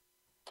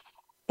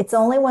 It's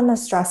only when the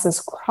stress is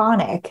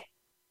chronic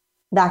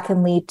that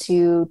can lead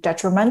to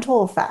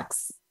detrimental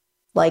effects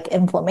like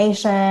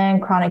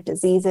inflammation, chronic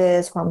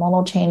diseases,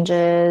 hormonal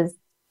changes,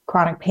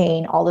 chronic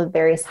pain, all the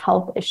various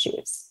health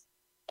issues.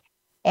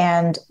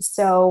 And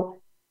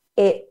so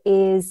it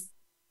is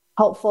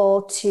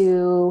helpful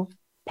to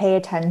pay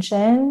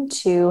attention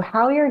to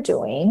how you're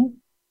doing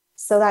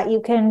so that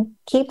you can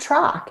keep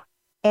track.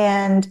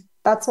 And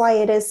that's why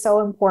it is so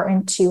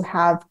important to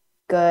have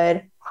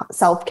good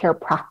self-care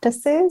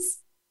practices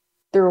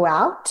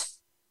throughout,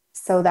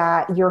 so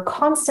that you're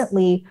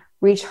constantly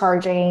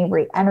recharging,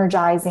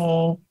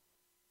 re-energizing,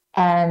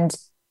 and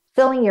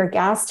filling your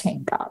gas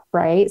tank up,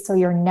 right? So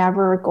you're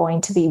never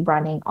going to be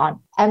running on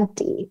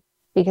empty,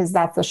 because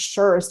that's the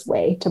surest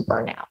way to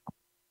burn out.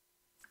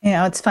 You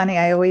know, it's funny.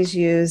 I always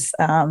use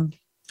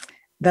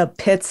the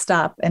pit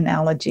stop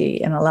analogy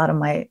in a lot of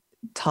my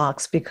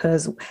talks,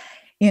 because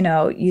you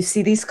know, you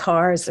see these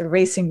cars are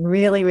racing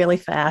really, really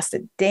fast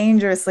at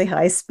dangerously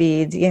high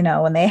speeds, you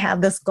know, and they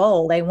have this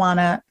goal. They want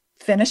to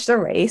finish the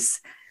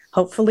race,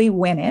 hopefully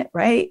win it,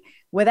 right?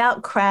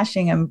 Without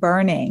crashing and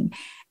burning.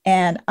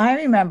 And I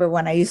remember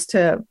when I used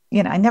to,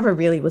 you know, I never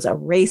really was a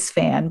race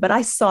fan, but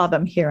I saw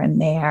them here and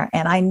there.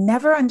 And I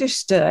never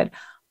understood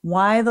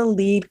why the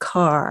lead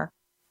car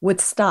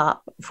would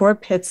stop for a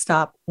pit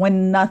stop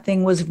when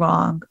nothing was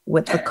wrong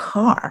with the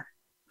car.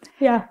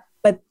 Yeah.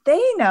 But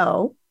they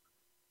know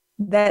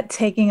that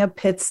taking a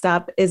pit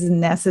stop is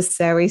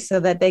necessary so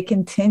that they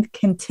can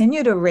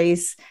continue to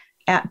race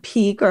at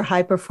peak or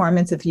high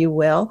performance, if you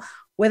will,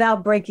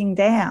 without breaking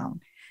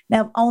down.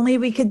 Now, if only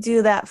we could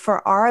do that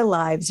for our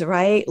lives,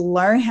 right?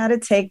 Learn how to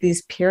take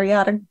these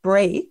periodic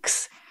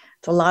breaks.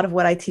 It's a lot of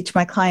what I teach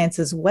my clients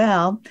as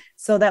well,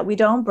 so that we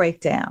don't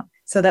break down,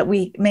 so that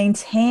we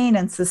maintain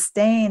and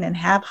sustain and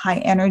have high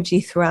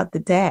energy throughout the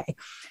day.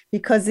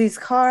 Because these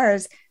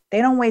cars,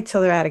 they don't wait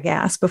till they're out of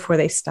gas before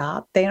they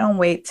stop. They don't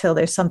wait till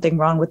there's something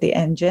wrong with the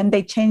engine.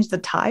 They change the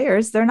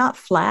tires. They're not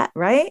flat,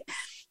 right?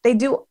 They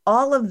do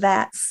all of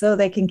that so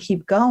they can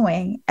keep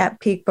going at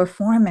peak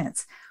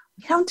performance.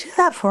 We don't do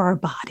that for our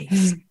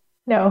bodies.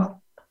 No,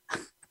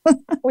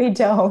 we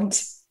don't.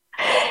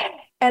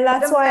 And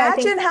that's but why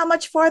imagine how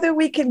much farther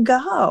we could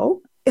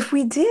go if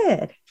we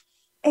did.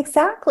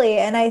 Exactly.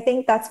 And I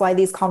think that's why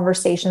these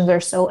conversations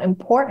are so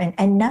important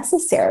and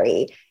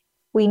necessary.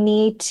 We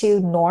need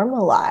to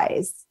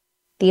normalize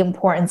the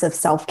importance of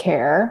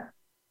self-care,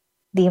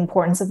 the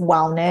importance of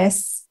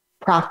wellness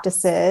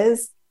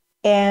practices,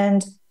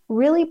 and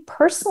really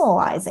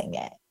personalizing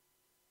it.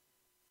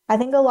 I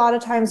think a lot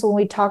of times when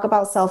we talk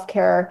about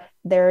self-care,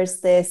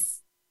 there's this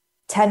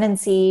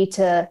tendency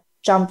to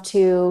jump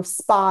to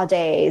spa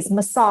days,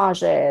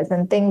 massages,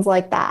 and things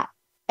like that.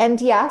 And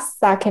yes,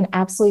 that can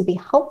absolutely be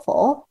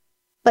helpful,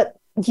 but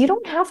you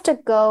don't have to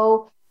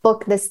go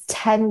book this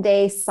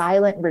 10-day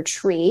silent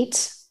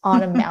retreat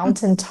on a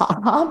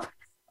mountaintop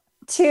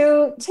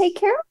to take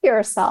care of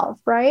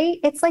yourself, right?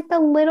 It's like the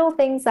little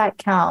things that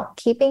count,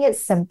 keeping it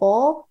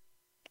simple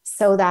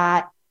so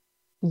that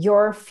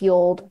you're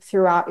fueled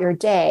throughout your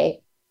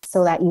day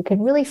so that you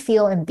can really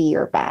feel and be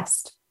your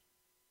best.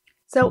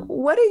 So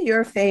what are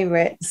your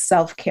favorite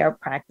self-care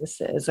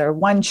practices, or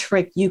one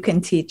trick you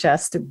can teach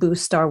us to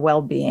boost our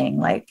well-being?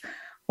 Like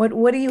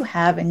what do you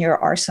have in your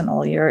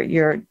arsenal,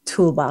 your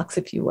toolbox,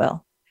 if you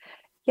will?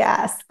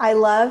 Yes, I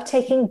love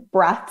taking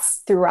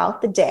breaths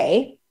throughout the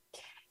day.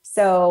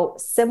 So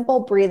simple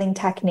breathing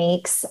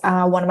techniques.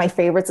 One of my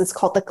favorites is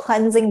called the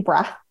cleansing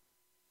breath,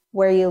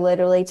 where you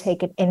literally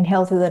take an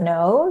inhale through the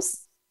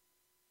nose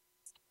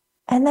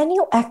And then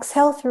you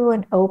exhale through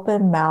an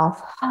open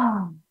mouth,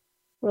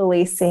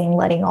 releasing,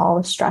 letting all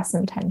the stress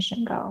and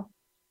tension go.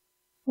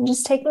 And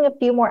just taking a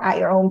few more at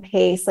your own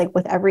pace, like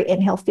with every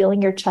inhale,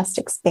 feeling your chest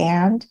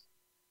expand.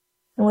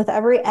 And with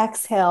every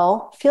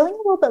exhale, feeling a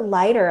little bit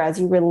lighter as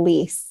you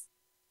release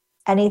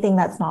anything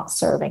that's not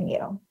serving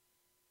you.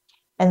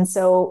 And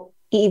so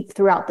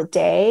throughout the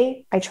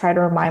day, I try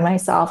to remind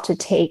myself to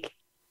take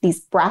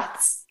these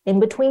breaths in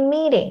between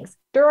meetings,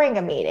 during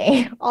a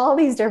meeting, all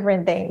these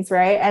different things,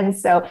 right? And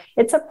so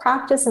it's a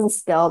practice and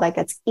skill that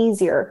gets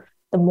easier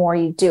the more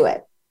you do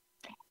it.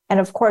 And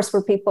of course,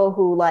 for people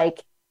who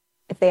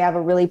if they have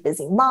a really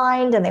busy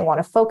mind and they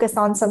want to focus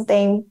on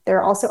something, there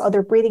are also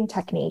other breathing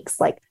techniques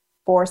like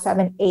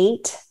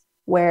 4-7-8,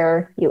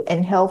 where you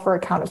inhale for a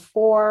count of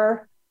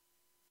 4,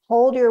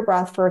 hold your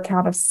breath for a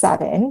count of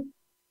 7,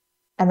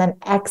 and then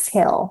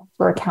exhale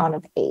for a count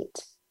of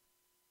 8.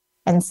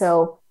 And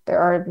so there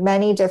are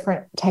many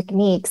different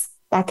techniques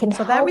that can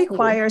help. So that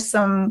requires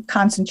some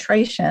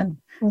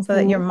concentration so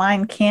that your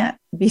mind can't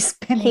be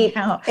spinning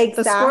out.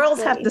 Exactly. The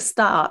squirrels have to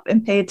stop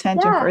and pay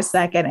attention for a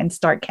second and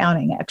start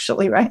counting,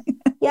 actually, right?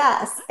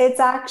 Yes, it's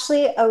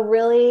actually a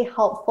really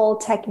helpful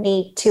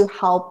technique to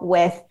help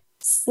with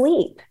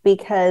sleep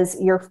because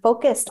you're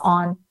focused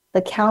on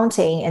the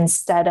counting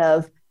instead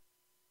of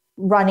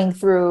running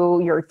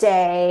through your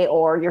day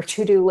or your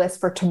to-do list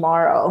for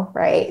tomorrow,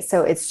 right?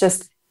 So it's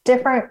just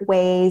different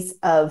ways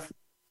of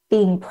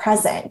being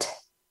present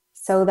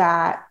so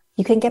that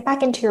you can get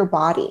back into your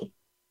body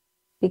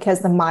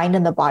because the mind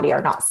and the body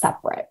are not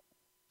separate.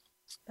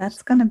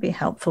 That's going to be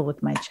helpful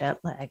with my jet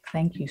lag.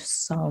 Thank you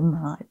so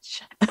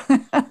much.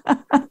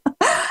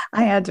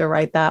 I had to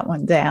write that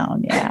one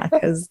down. Yeah.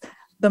 Because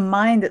the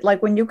mind,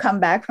 like when you come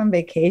back from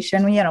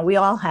vacation, we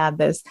all have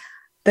this,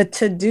 the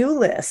to-do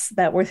list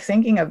that we're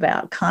thinking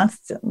about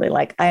constantly.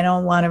 Like, I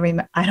don't want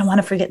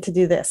to forget to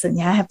do this. And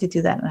I have to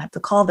do that. And I have to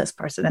call this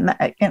person and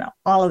that,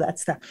 all of that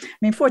stuff. I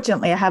mean,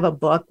 fortunately I have a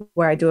book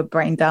where I do a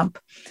brain dump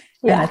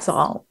and it's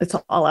all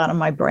out of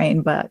my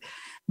brain, but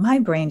my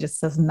brain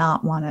just does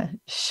not want to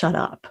shut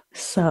up.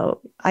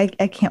 So I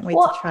can't wait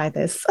to try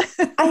this.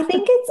 I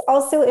think it's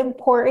also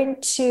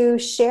important to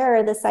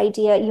share this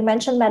idea. You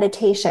mentioned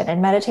meditation, and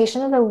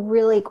meditation is a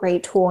really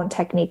great tool and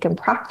technique and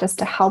practice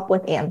to help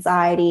with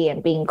anxiety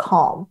and being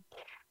calm.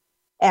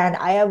 And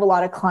I have a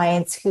lot of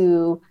clients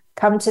who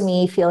come to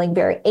me feeling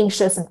very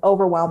anxious and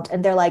overwhelmed,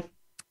 and they're like,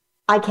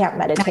 I can't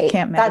meditate.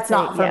 That's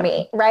not for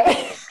me, right?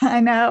 I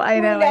know.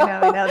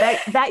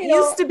 That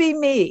used to be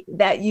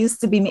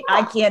me.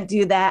 I can't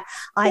do that.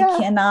 I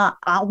cannot.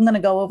 I'm going to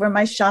go over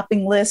my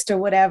shopping list or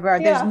whatever.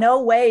 There's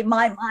no way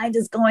my mind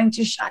is going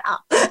to shut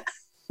up.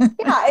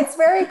 Yeah, it's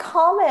very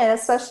common,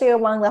 especially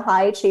among the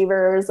high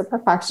achievers, the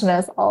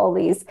perfectionists, all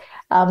these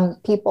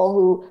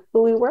people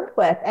who we work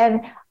with.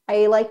 And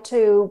I like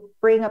to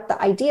bring up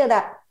the idea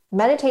that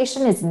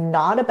meditation is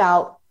not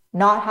about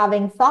not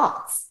having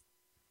thoughts.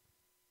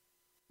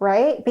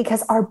 Right?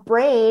 Because our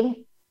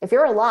brain, if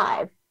you're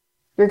alive,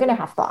 you're going to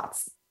have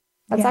thoughts.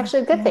 That's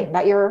actually a good thing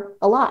that you're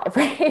alive,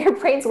 right? Your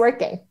brain's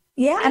working.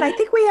 Yeah. And I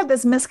think we have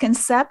this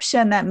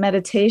misconception that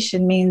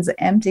meditation means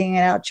emptying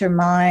out your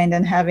mind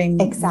and having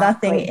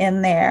nothing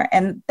in there.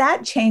 And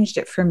that changed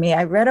it for me.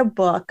 I read a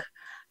book.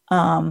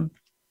 I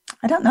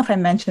don't know if I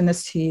mentioned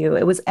this to you.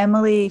 It was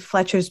Emily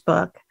Fletcher's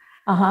book,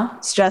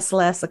 Stress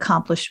Less,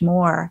 Accomplish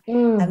More.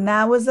 And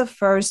that was the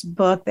first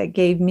book that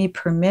gave me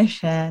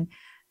permission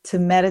to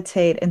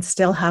meditate and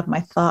still have my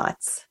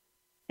thoughts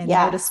and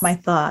notice my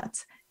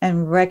thoughts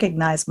and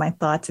recognize my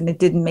thoughts. And it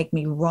didn't make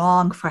me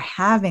wrong for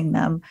having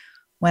them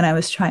when I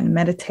was trying to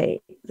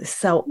meditate.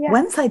 So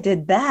once I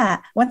did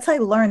that, once I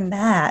learned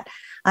that,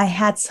 I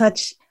had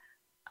such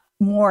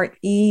more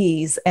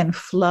ease and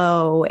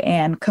flow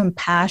and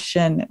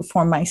compassion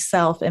for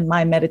myself in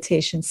my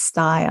meditation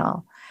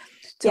style.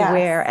 To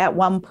where at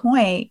one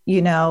point,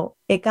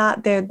 it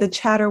got there, the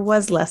chatter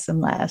was less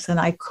and less, and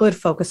I could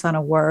focus on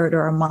a word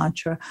or a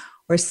mantra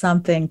or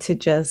something to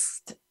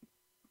just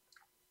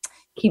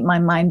keep my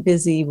mind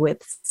busy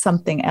with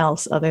something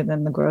else other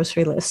than the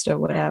grocery list or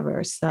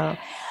whatever. So,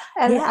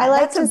 and I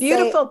like that's a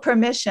beautiful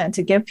permission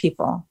to give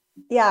people.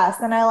 Yes.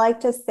 And I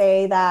like to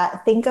say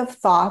that think of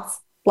thoughts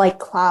like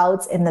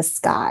clouds in the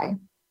sky.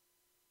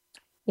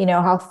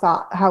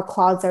 How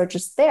clouds are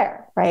just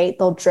there, right?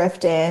 They'll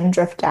drift in,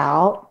 drift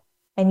out.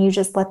 And you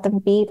just let them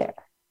be there.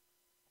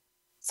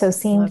 So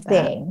same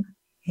thing.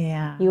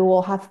 Yeah. You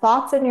will have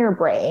thoughts in your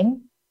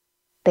brain.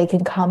 They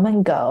can come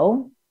and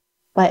go,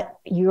 but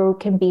you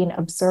can be an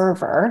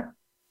observer.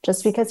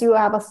 Just because you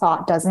have a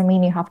thought doesn't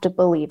mean you have to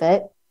believe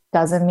it.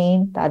 Doesn't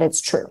mean that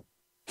it's true.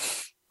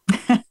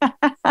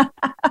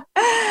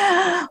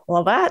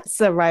 Well,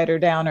 that's a writer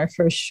downer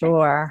for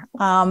sure.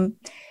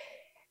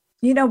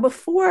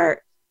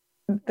 Before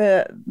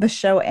the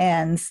show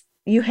ends,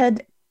 you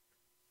had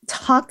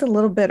talked a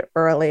little bit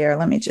earlier,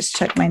 let me just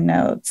check my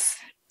notes,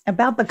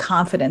 about the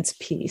confidence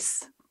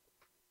piece.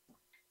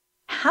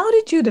 How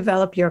did you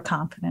develop your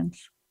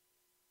confidence?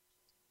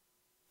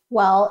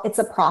 Well, it's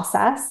a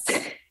process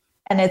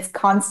and it's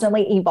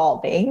constantly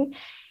evolving.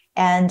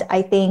 And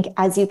I think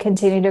as you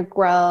continue to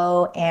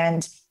grow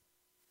and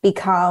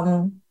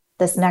become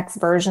this next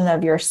version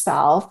of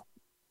yourself,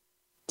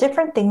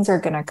 different things are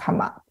going to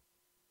come up.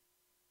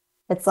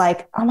 It's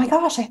like, oh my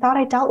gosh, I thought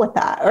I dealt with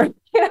that. Or, and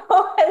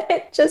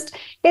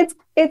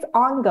it's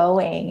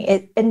ongoing.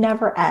 It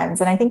never ends.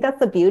 And I think that's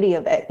the beauty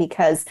of it,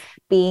 because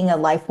being a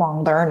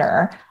lifelong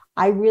learner,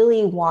 I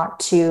really want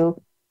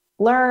to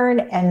learn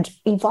and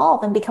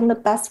evolve and become the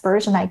best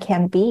version I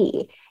can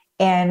be.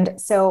 And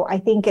so I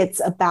think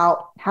it's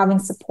about having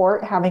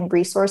support, having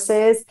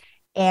resources,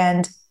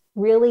 and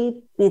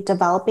really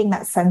developing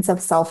that sense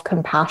of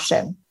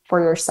self-compassion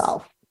for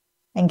yourself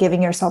and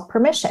giving yourself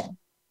permission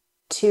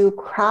to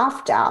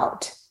craft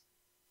out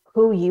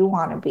who you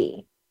want to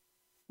be.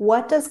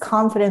 What does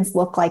confidence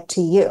look like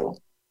to you?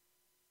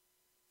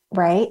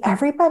 Right?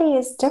 Everybody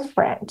is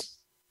different.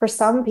 For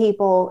some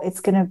people, it's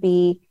going to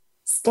be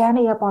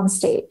standing up on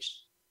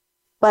stage.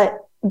 But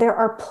there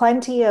are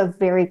plenty of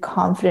very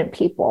confident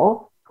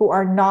people who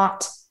are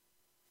not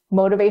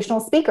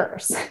motivational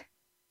speakers.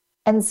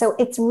 And so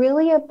it's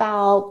really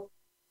about,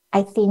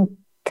 I think,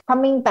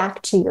 coming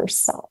back to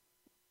yourself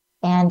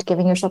and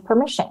giving yourself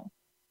permission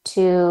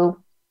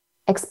to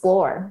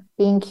explore,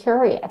 being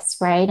curious,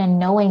 right? And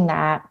knowing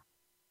that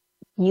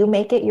you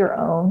make it your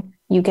own,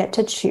 you get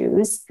to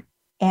choose,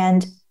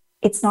 and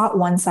it's not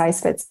one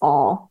size fits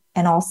all.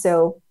 And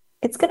also,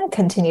 it's going to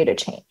continue to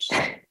change.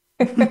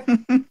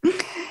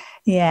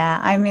 Yeah.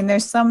 I mean,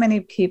 there's so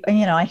many people,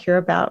 I hear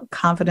about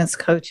confidence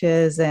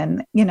coaches,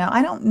 and,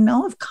 I don't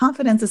know if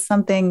confidence is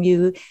something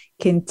you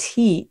can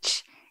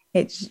teach.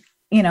 It's,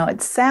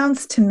 it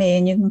sounds to me,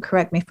 and you can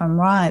correct me if I'm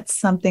wrong, it's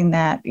something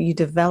that you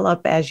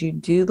develop as you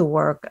do the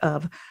work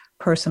of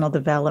personal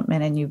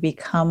development, and you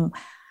become,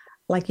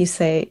 like you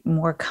say,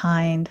 more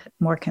kind,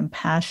 more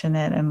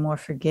compassionate, and more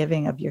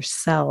forgiving of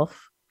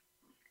yourself,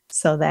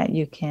 so that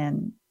you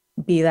can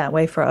be that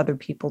way for other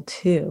people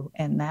too.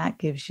 And that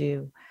gives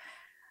you,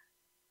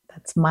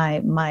 that's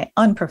my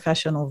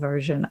unprofessional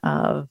version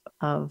of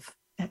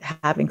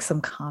having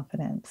some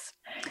confidence.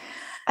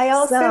 I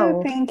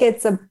also think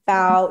it's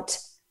about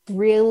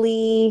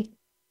really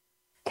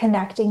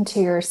connecting to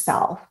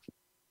yourself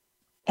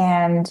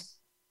and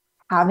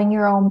having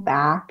your own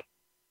back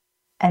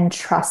and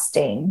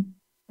trusting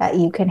that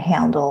you can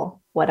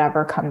handle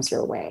whatever comes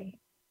your way.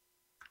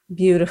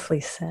 Beautifully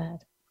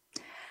said.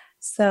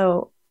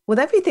 So with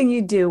everything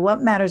you do,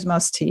 what matters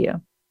most to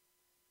you?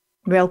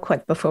 Real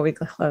quick before we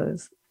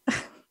close.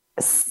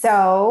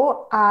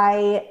 So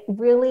I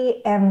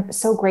really am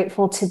so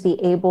grateful to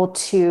be able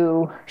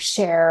to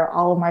share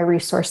all of my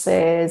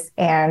resources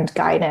and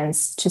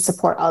guidance to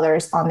support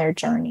others on their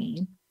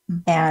journey.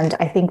 Mm-hmm. And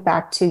I think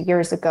back to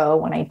years ago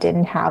when I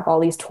didn't have all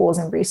these tools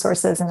and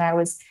resources, and it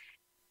was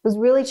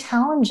really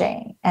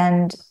challenging.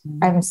 And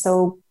I'm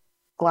so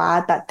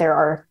glad that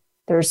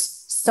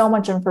there's so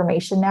much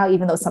information now,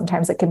 even though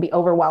sometimes it can be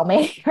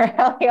overwhelming.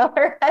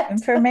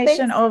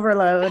 Information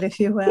overload, if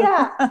you will.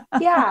 Yeah.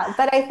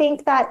 But I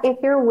think that if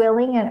you're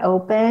willing and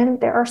open,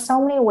 there are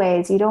so many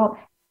ways. For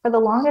the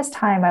longest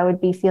time, I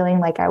would be feeling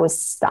like I was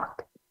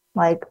stuck.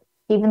 Like,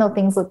 even though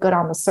things look good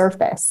on the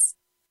surface,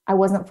 I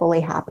wasn't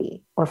fully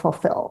happy or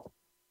fulfilled.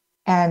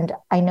 And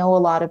I know a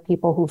lot of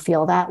people who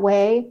feel that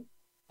way.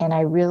 And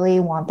I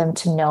really want them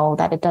to know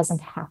that it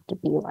doesn't have to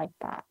be like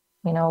that.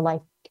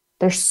 Like,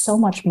 there's so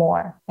much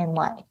more in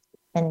life.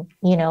 And,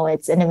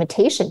 it's an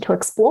invitation to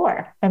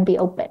explore and be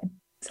open.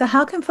 So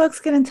how can folks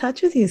get in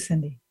touch with you,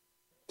 Cindy?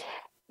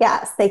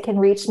 Yes, they can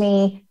reach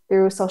me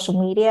through social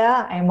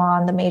media. I'm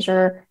on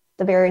the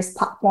various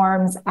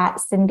platforms at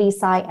Cindy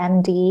Sai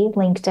MD,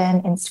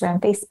 LinkedIn, Instagram,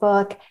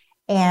 Facebook.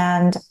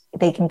 And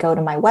they can go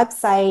to my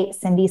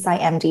website,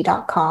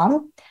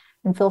 cindysaimd.com.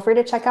 And feel free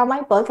to check out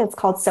my book. It's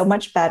called So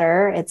Much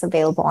Better. It's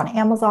available on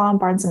Amazon,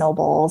 Barnes &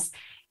 Nobles.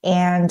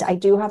 And I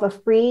do have a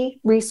free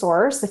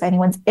resource if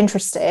anyone's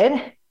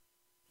interested.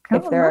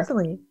 If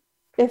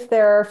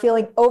they're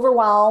feeling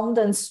overwhelmed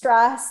and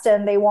stressed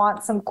and they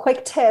want some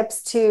quick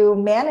tips to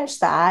manage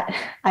that,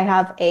 I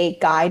have a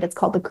guide. It's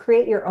called the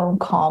Create Your Own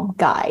Calm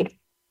Guide,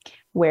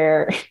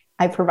 where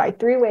I provide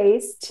 3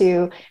 ways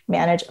to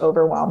manage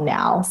overwhelm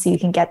now. So you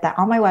can get that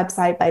on my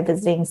website by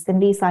visiting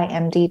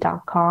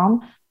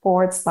cindysaimd.com/calm,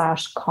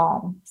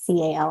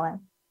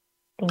 CALM.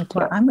 Thank you.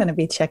 Well, I'm going to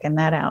be checking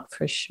that out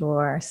for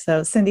sure.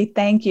 So Cindy,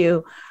 thank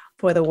you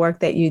for the work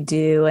that you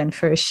do and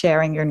for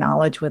sharing your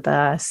knowledge with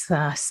us.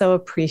 So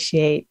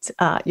appreciate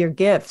your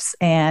gifts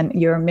and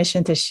your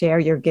mission to share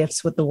your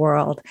gifts with the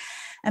world.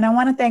 And I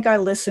want to thank our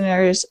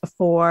listeners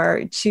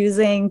for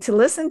choosing to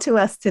listen to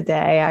us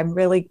today. I'm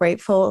really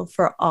grateful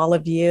for all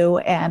of you.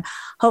 And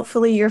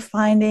hopefully you're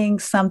finding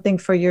something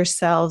for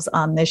yourselves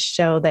on this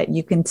show that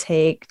you can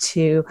take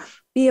to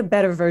be a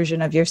better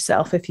version of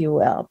yourself, if you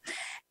will.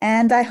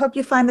 And I hope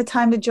you find the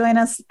time to join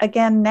us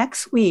again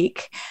next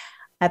week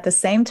at the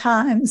same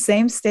time,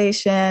 same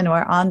station,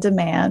 or on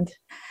demand.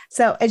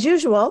 So as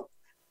usual,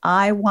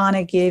 I want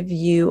to give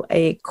you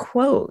a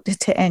quote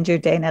to end your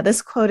day. Now,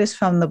 this quote is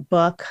from the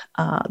book,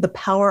 The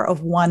Power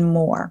of One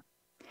More.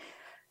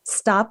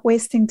 Stop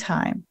wasting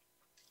time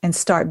and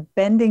start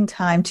bending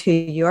time to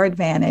your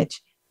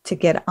advantage to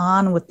get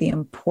on with the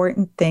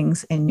important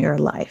things in your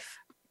life.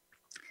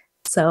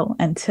 So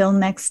until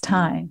next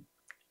time,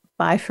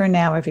 bye for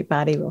now,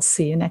 everybody. We'll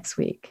see you next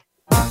week.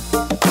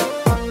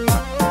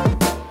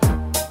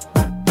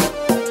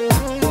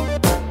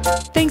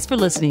 Thanks for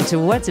listening to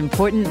What's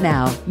Important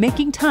Now,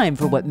 Making Time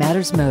for What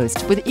Matters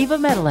Most with Eva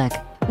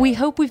Medilek. We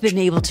hope we've been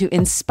able to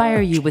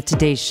inspire you with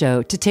today's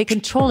show to take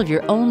control of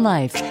your own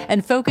life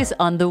and focus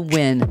on the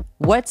win.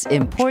 What's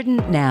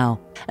important now?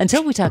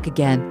 Until we talk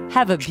again,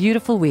 have a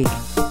beautiful week.